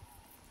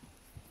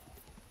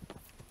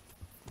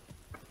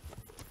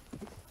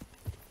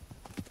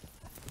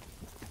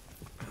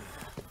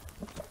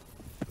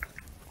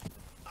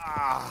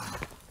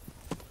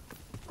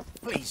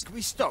 Please, can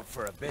we stop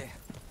for a bit?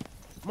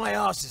 My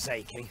arse is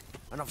aching,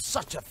 and I've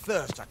such a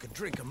thirst I could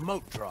drink a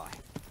moat dry.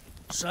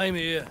 Same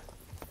here.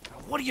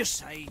 What do you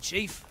say,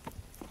 Chief?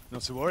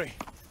 Not to worry.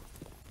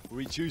 We'll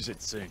reach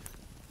it soon.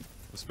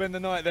 We'll spend the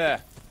night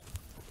there.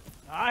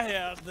 I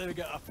heard they've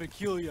got a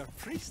peculiar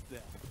priest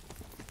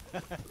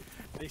there.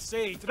 They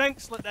say he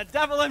drinks like the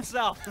devil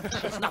himself.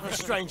 There's nothing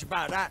strange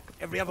about that.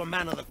 Every other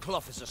man on the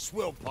cloth is a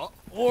swill pot.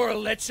 Or a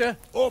lecher.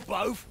 Or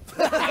both.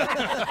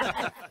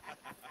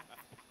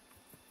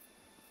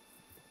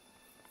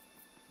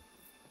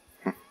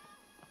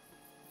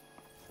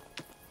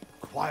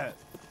 Quiet.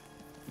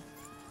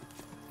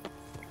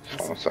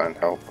 Someone saying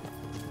help.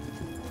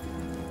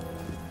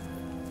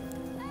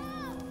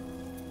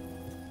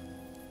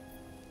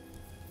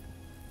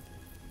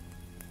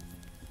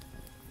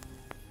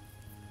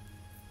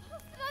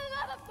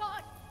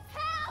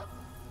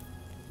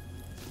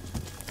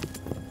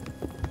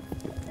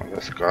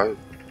 Let's go.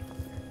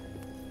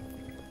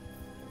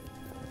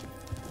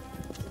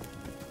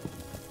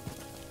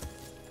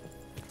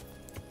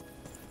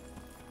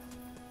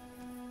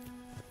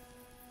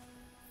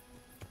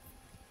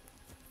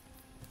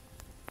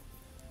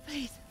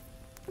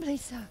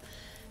 Please, sir,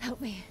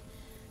 help me.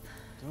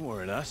 Don't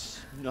worry, lass.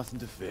 Nothing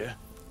to fear.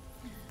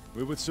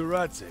 We're with Sir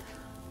Radzig,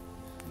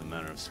 in the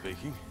manner of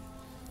speaking.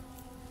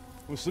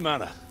 What's the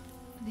matter?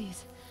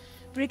 These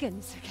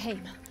brigands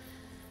came.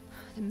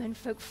 The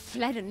menfolk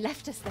fled and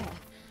left us there.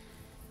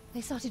 They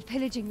started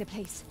pillaging the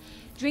place,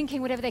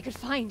 drinking whatever they could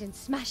find and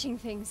smashing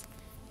things.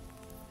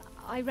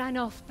 I ran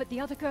off, but the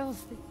other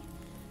girls...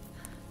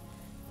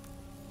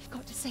 You've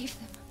got to save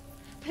them.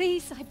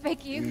 Please, I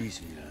beg you.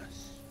 Easy,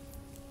 lass.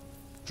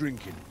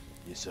 Drinking,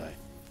 you say?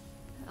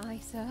 Aye,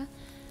 sir.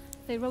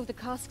 They rolled the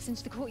casks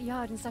into the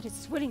courtyard and started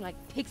swilling like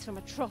pigs from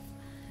a trough.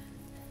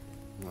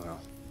 Well,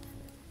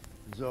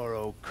 as our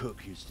old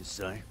cook used to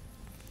say,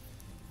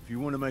 if you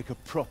want to make a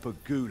proper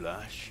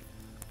goulash,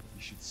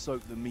 you should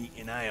soak the meat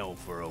in ale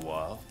for a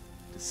while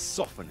to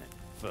soften it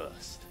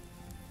first.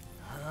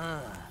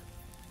 Ah,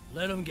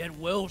 let them get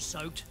well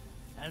soaked,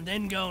 and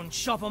then go and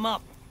chop them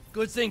up.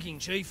 Good thinking,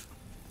 Chief.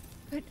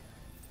 But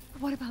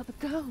what about the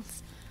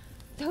girls?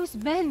 Those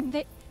men,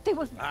 they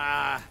were...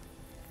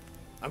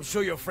 I'm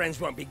sure your friends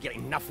won't be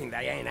getting nothing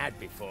they ain't had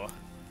before.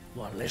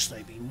 Well, unless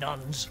they be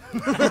nuns.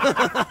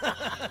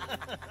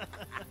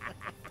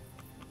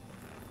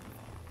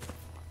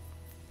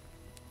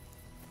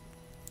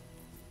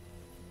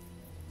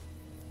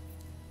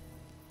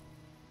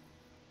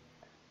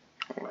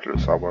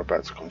 Looks like we're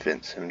about to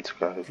convince him to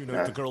go. You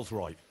know, the girl's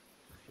right.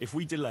 If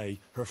we delay,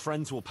 her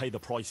friends will pay the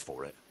price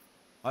for it.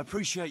 I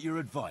appreciate your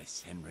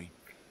advice, Henry.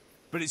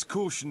 But it's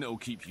caution that'll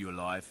keep you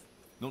alive,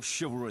 not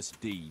chivalrous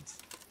deeds.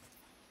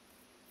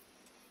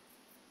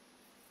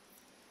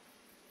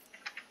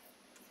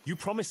 You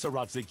promised Sir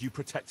Radzig you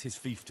protect his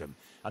fiefdom,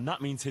 and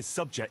that means his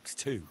subjects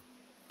too.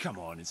 Come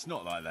on, it's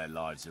not like their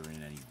lives are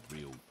in any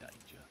real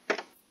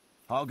danger.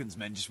 Hagen's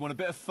men just want a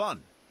bit of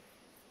fun.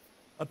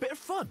 A bit of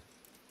fun?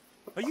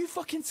 Are you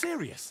fucking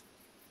serious?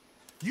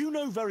 You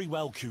know very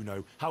well,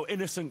 Kuno, how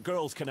innocent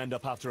girls can end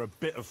up after a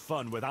bit of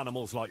fun with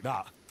animals like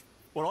that.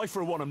 Well, I,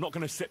 for one, am not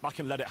going to sit back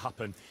and let it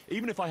happen,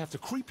 even if I have to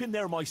creep in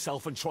there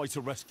myself and try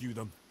to rescue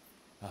them.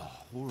 Oh,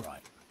 all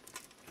right.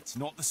 It's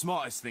not the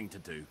smartest thing to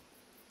do.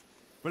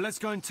 But let's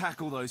go and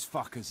tackle those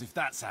fuckers if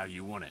that's how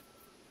you want it.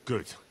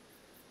 Good.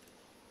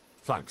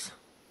 Thanks.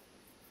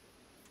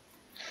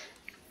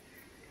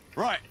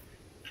 Right.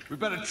 We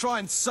better try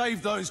and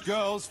save those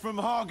girls from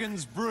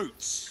Hagen's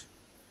brutes.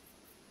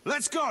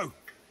 Let's go!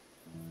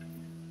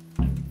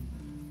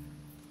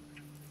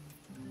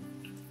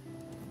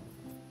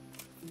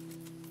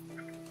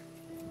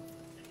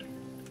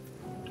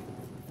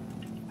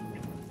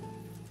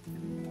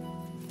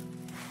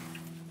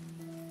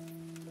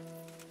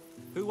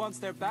 Who wants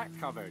their back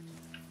covered?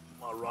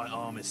 My right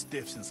arm is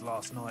stiff since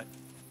last night.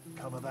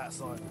 Cover that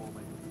side for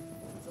me.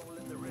 It's all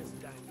in the wrist,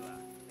 Dangler.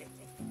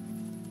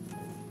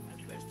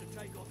 And best to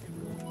take off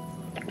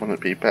your... Wouldn't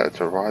it be better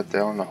to ride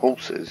there on the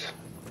horses?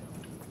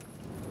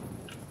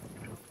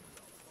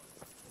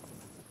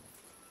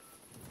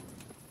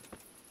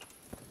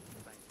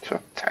 To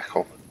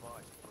tackle.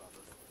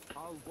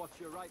 I'll watch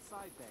your right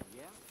side then,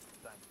 yeah?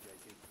 Thanks,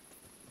 JC.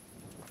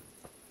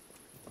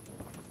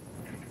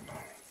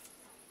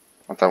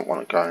 I don't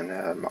want to go in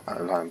there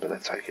alone, but they're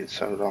taking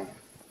so long.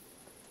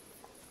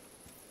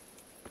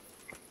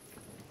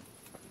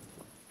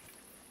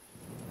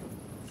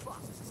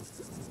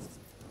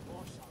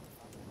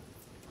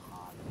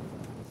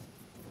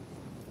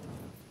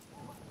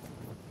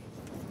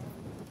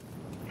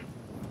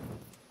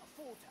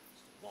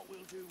 What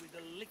we'll do with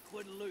the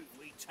liquid loot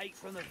we take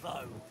from the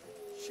Voe.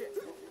 Shit.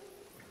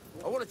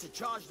 I wanted to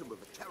charge them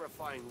with a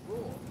terrifying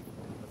roar.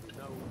 But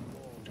no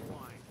more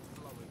wine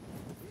flowing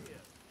here.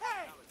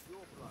 Hey! Now it's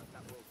your blood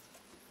that will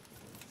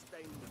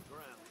stain the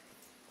ground.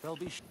 They'll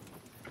be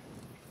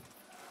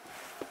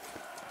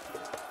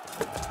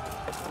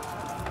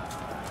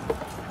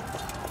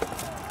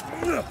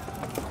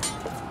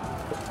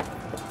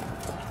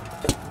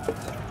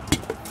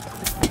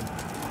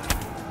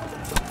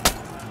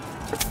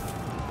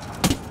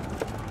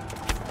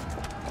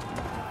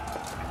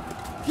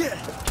Shit.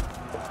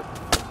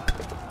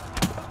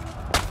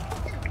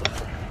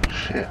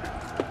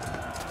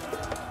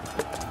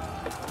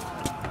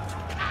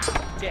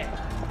 Dead.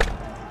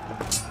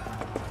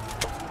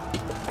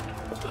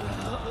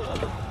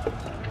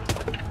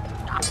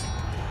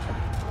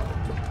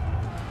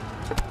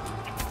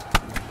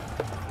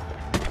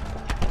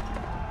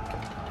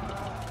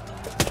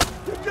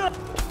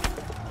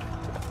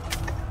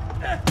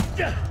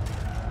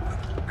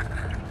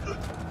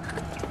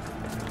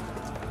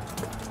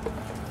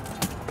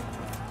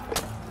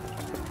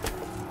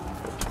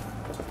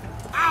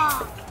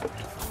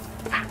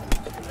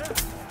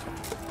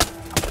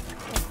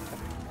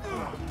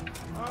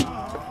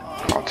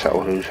 Can't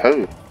tell who's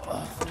who.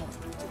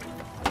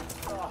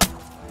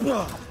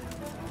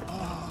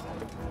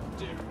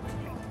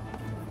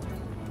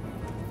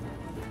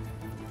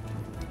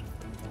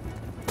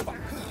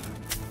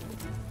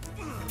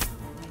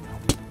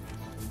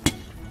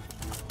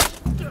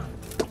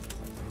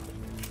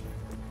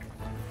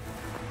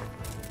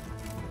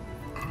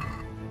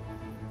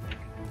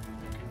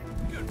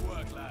 Good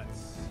work,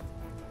 lads.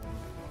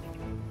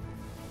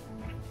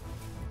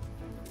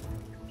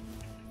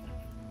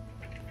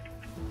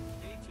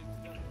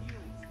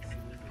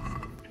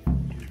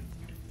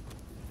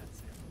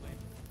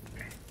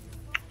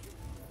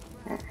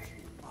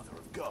 Mother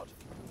of God.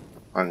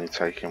 Only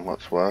taking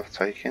what's worth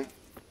taking.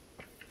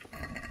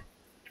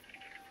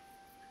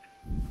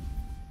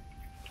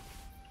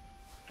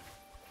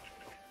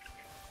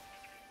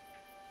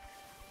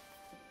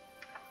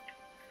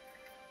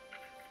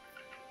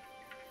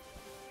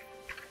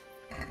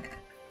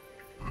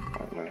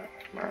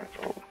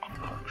 Marigold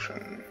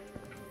concoction.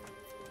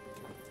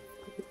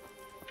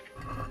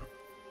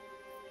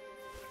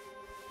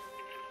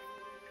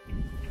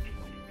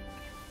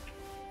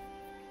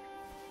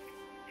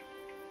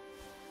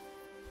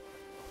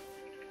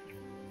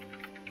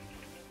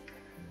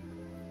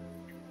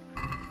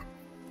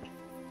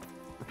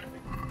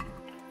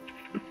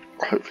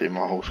 Hopefully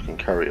my horse can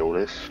carry all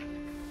this.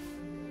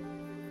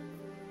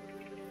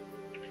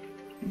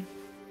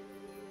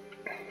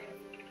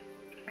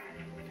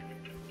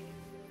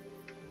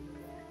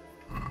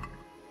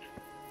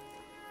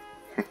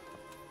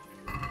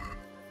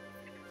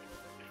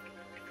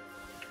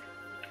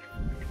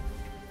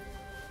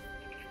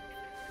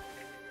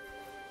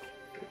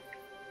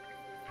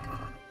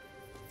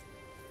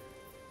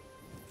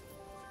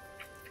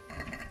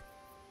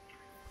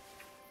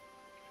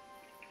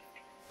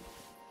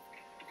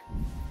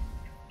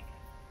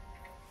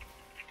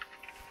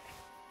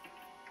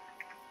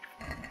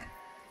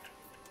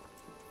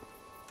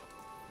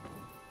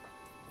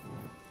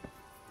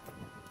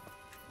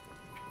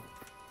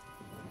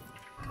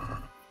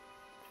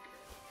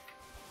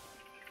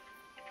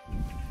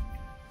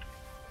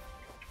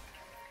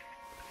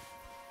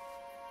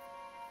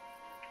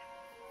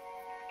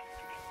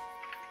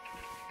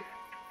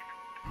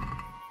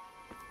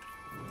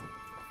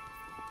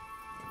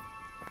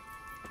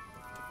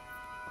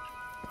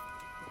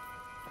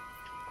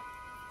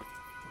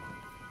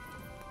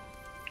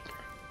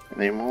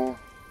 Any more?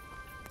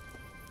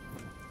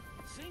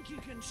 Think you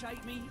can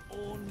shake me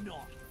or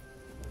not?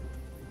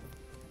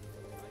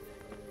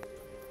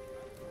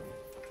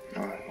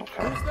 No,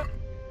 okay.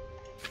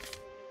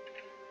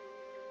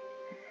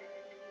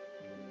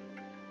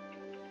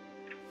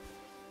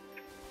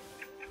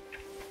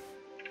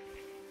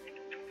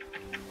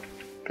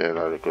 Be a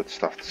load of good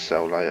stuff to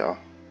sell later.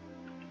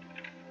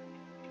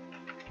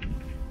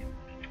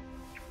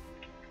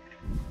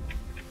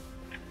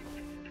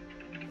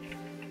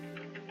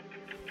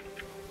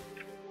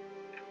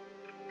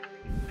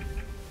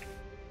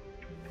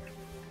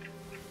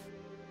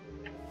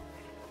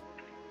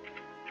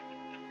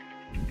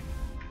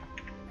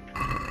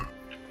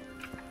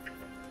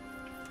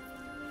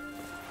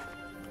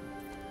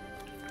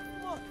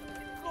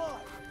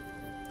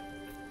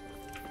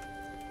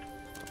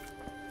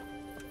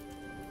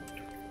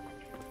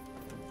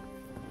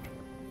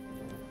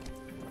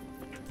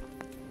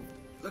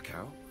 Look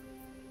out.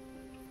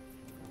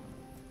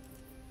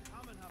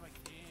 Come and have a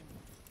game.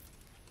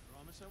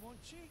 Promise I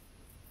won't cheat.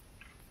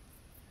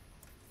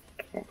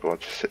 Oh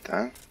god, just sit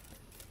down.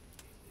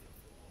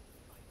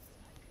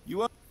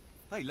 You up?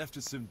 They left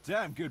us some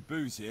damn good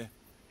booze here.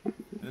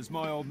 As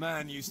my old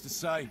man used to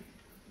say,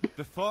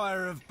 the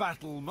fire of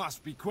battle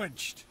must be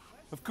quenched.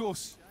 Of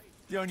course,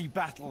 the only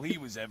battle he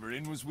was ever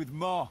in was with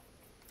Ma.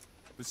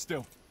 But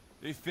still,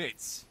 it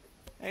fits.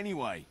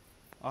 Anyway,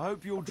 I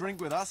hope you'll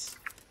drink with us.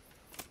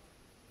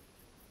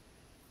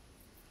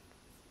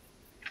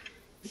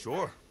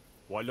 Sure.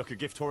 Why look a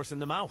gift horse in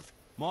the mouth?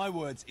 My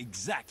words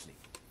exactly.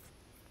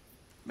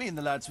 Me and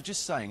the lads were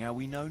just saying how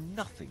we know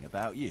nothing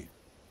about you.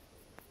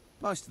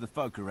 Most of the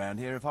folk around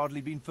here have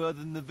hardly been further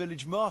than the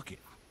village market.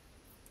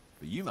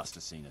 But you must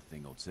have seen a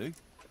thing or two.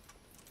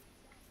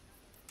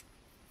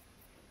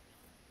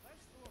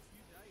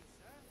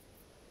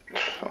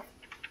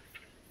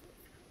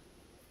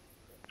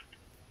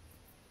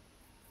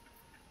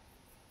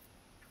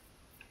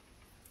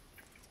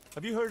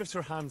 Have you heard of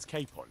Sir Hans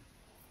Capon?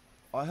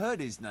 I heard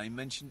his name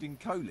mentioned in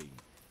Colleen.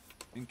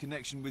 in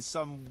connection with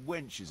some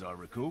wench, as I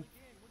recall.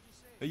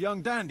 A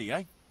young dandy,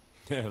 eh?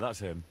 Yeah, that's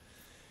him.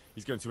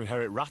 He's going to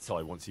inherit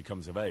Rat-Eye once he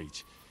comes of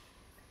age.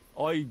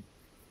 I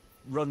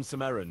run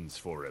some errands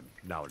for him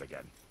now and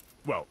again.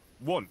 Well,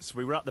 once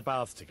we were at the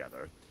baths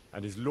together,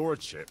 and his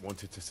lordship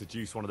wanted to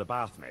seduce one of the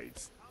bath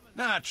maids.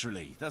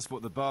 Naturally, that's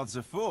what the baths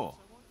are for,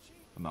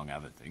 among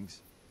other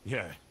things.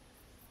 Yeah,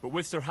 but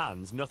with Sir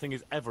Hans, nothing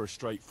is ever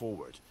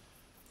straightforward.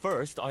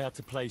 First, I had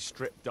to play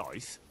strip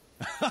dice.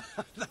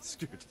 That's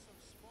good.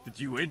 Did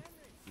you win?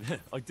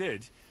 I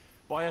did,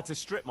 but I had to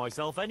strip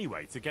myself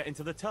anyway to get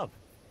into the tub.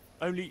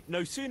 Only,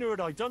 no sooner had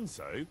I done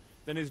so,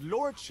 than his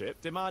lordship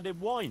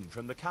demanded wine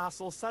from the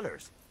castle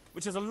cellars,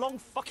 which is a long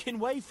fucking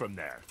way from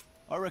there.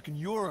 I reckon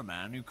you're a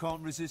man who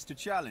can't resist a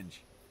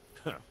challenge.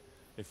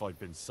 If I'd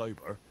been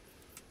sober.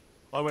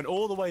 I went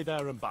all the way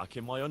there and back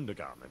in my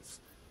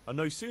undergarments, and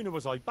no sooner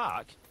was I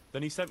back,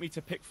 than he sent me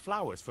to pick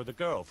flowers for the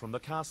girl from the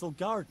castle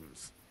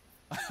gardens.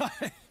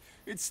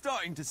 It's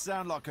starting to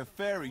sound like a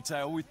fairy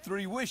tale with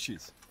 3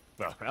 wishes.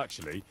 Well,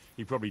 actually,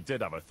 he probably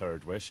did have a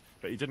third wish,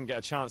 but he didn't get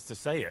a chance to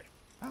say it.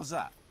 How's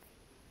that?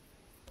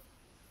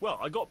 Well,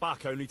 I got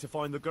back only to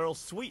find the girl's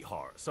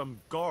sweetheart, some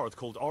guard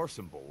called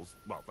Arson Balls,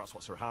 well, that's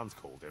what Sir Hans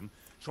called him,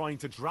 trying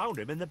to drown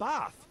him in the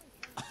bath.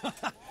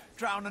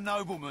 Drown a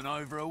nobleman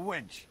over a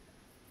wench.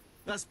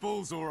 That's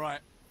balls, all right.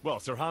 Well,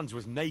 Sir Hans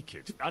was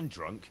naked and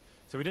drunk,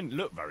 so he didn't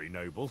look very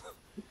noble.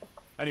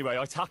 Anyway,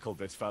 I tackled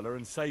this fella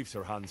and saved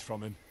Sir Hans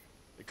from him.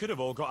 It could have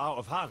all got out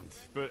of hand,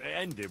 but it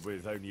ended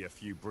with only a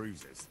few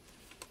bruises.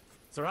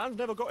 Sir Hans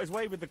never got his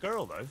way with the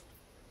girl, though.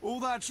 All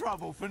that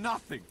trouble for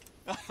nothing.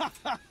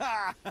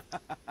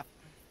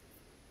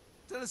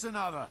 Tell us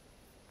another.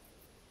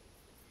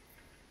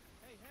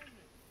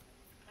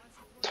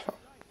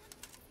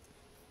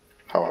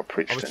 How I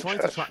preached I was in trying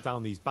church. to track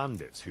down these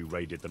bandits who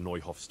raided the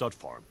Neuhof stud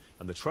farm,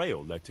 and the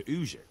trail led to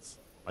Ujitz.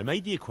 I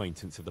made the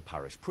acquaintance of the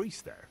parish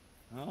priest there.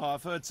 Oh,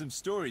 I've heard some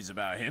stories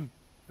about him.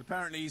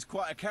 Apparently he's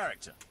quite a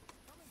character.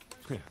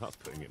 That's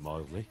putting it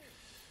mildly.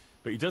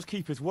 But he does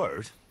keep his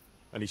word,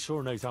 and he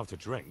sure knows how to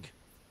drink.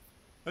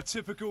 A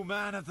typical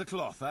man of the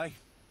cloth, eh?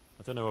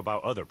 I don't know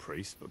about other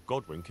priests, but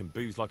Godwin can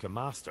booze like a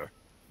master.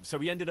 So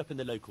we ended up in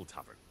the local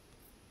tavern.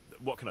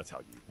 What can I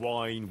tell you?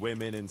 Wine,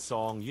 women, and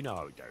song, you know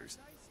how it goes.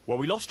 Well,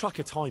 we lost track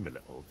of time a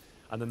little,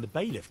 and then the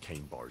bailiff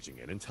came barging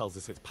in and tells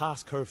us it's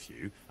past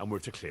curfew and we're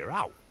to clear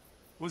out.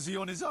 Was he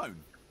on his own?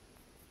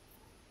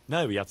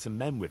 No, he had some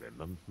men with him.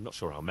 I'm not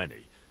sure how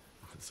many.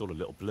 It's all a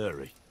little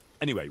blurry.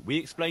 Anyway, we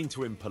explained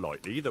to him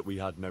politely that we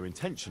had no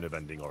intention of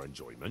ending our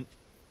enjoyment.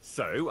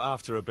 So,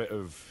 after a bit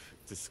of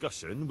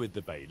discussion with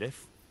the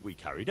bailiff, we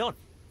carried on.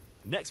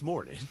 Next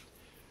morning,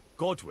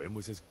 Godwin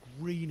was as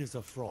green as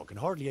a frog and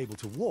hardly able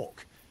to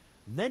walk.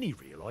 And then he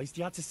realised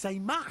he had to say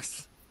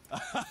mass.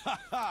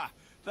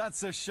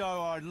 That's a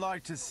show I'd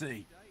like to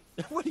see.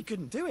 Well, he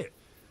couldn't do it.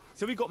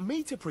 So he got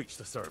me to preach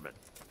the sermon.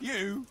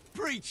 You?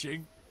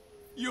 Preaching?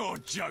 You're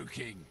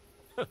joking.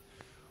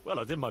 Well,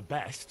 I did my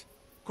best.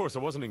 Of course, I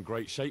wasn't in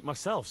great shape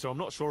myself, so I'm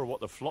not sure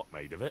what the flock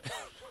made of it.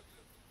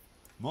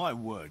 My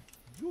word,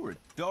 you're a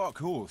dark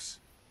horse.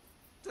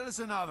 Tell us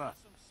another.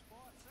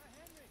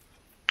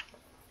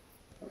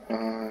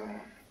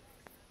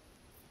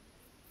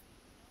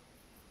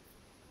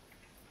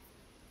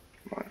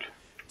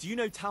 Do you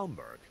know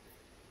Talmberg?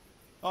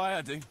 Oh,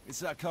 I do. It's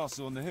that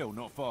castle on the hill,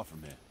 not far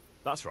from here.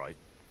 That's right.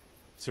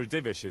 Sir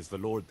Divish is the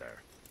lord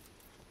there.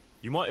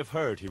 You might have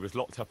heard he was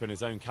locked up in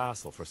his own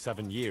castle for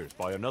 7 years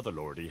by another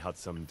lord he had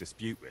some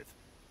dispute with.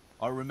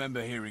 I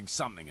remember hearing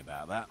something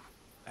about that.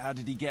 How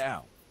did he get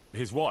out?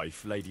 His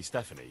wife, Lady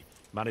Stephanie,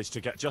 managed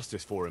to get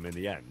justice for him in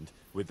the end,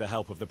 with the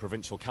help of the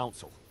provincial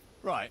council.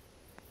 Right.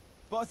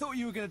 But I thought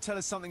you were going to tell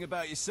us something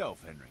about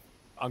yourself, Henry.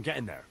 I'm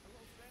getting there.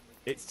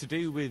 It's to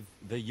do with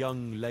the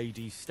young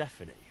Lady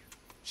Stephanie.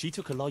 She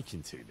took a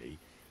liking to me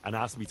and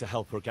asked me to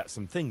help her get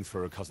some things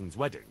for her cousin's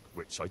wedding,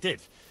 which I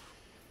did.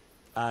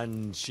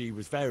 And she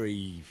was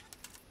very,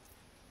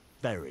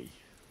 very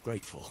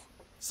grateful.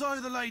 So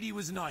the lady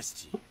was nice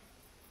to you.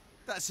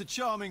 That's a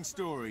charming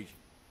story.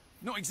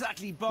 Not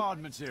exactly bard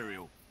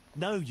material.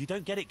 No, you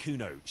don't get it,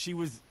 Kuno. She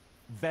was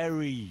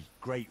very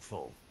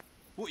grateful.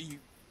 What you...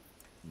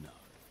 No.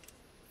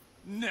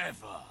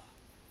 Never.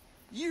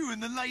 You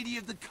and the lady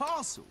of the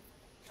castle.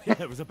 Yeah,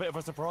 it was a bit of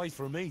a surprise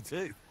for me,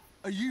 too.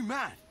 Are you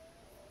mad?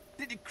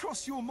 Did it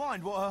cross your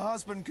mind what her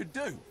husband could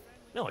do?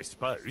 No, I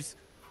suppose.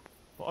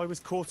 But I was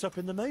caught up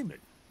in the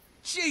moment.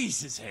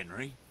 Jesus,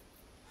 Henry.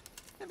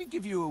 Let me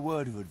give you a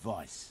word of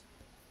advice.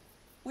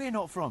 We're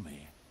not from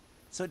here,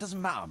 so it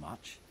doesn't matter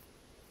much.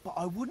 But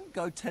I wouldn't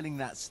go telling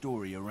that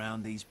story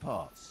around these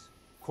parts.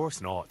 Of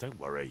course not, don't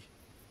worry.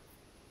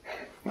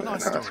 A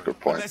nice That's a story. good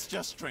point. Let's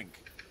just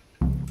drink.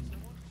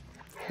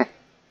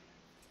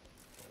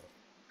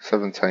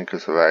 7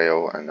 tankers of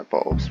ale and a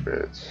bottle of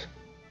spirits.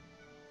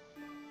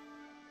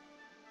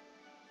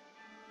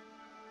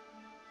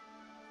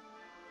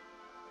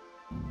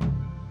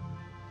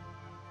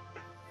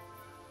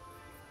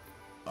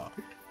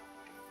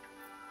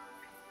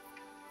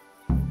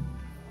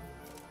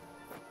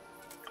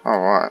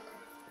 Alright,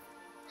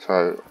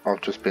 So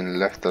I've just been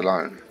left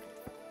alone.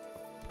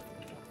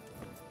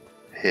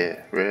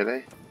 Here,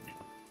 really?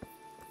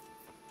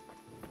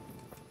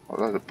 What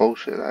a load of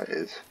bullshit that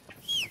is.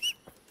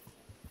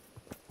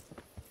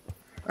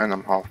 And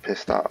I'm half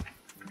pissed up.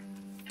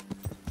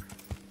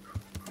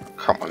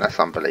 Come on, that's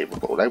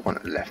unbelievable. They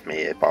wouldn't have left me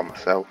here by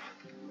myself.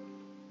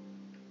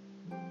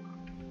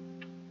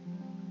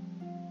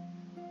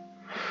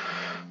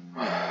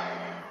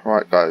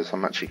 Right guys,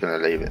 I'm actually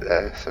going to leave it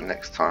there. So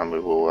next time we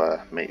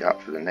will meet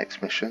up for the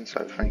next mission.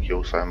 So thank you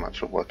all so much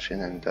for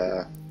watching, and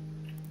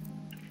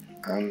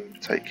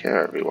take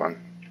care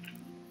everyone.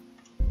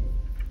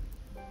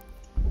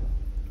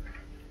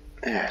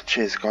 Yeah,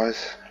 cheers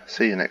guys.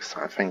 See you next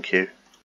time. Thank you.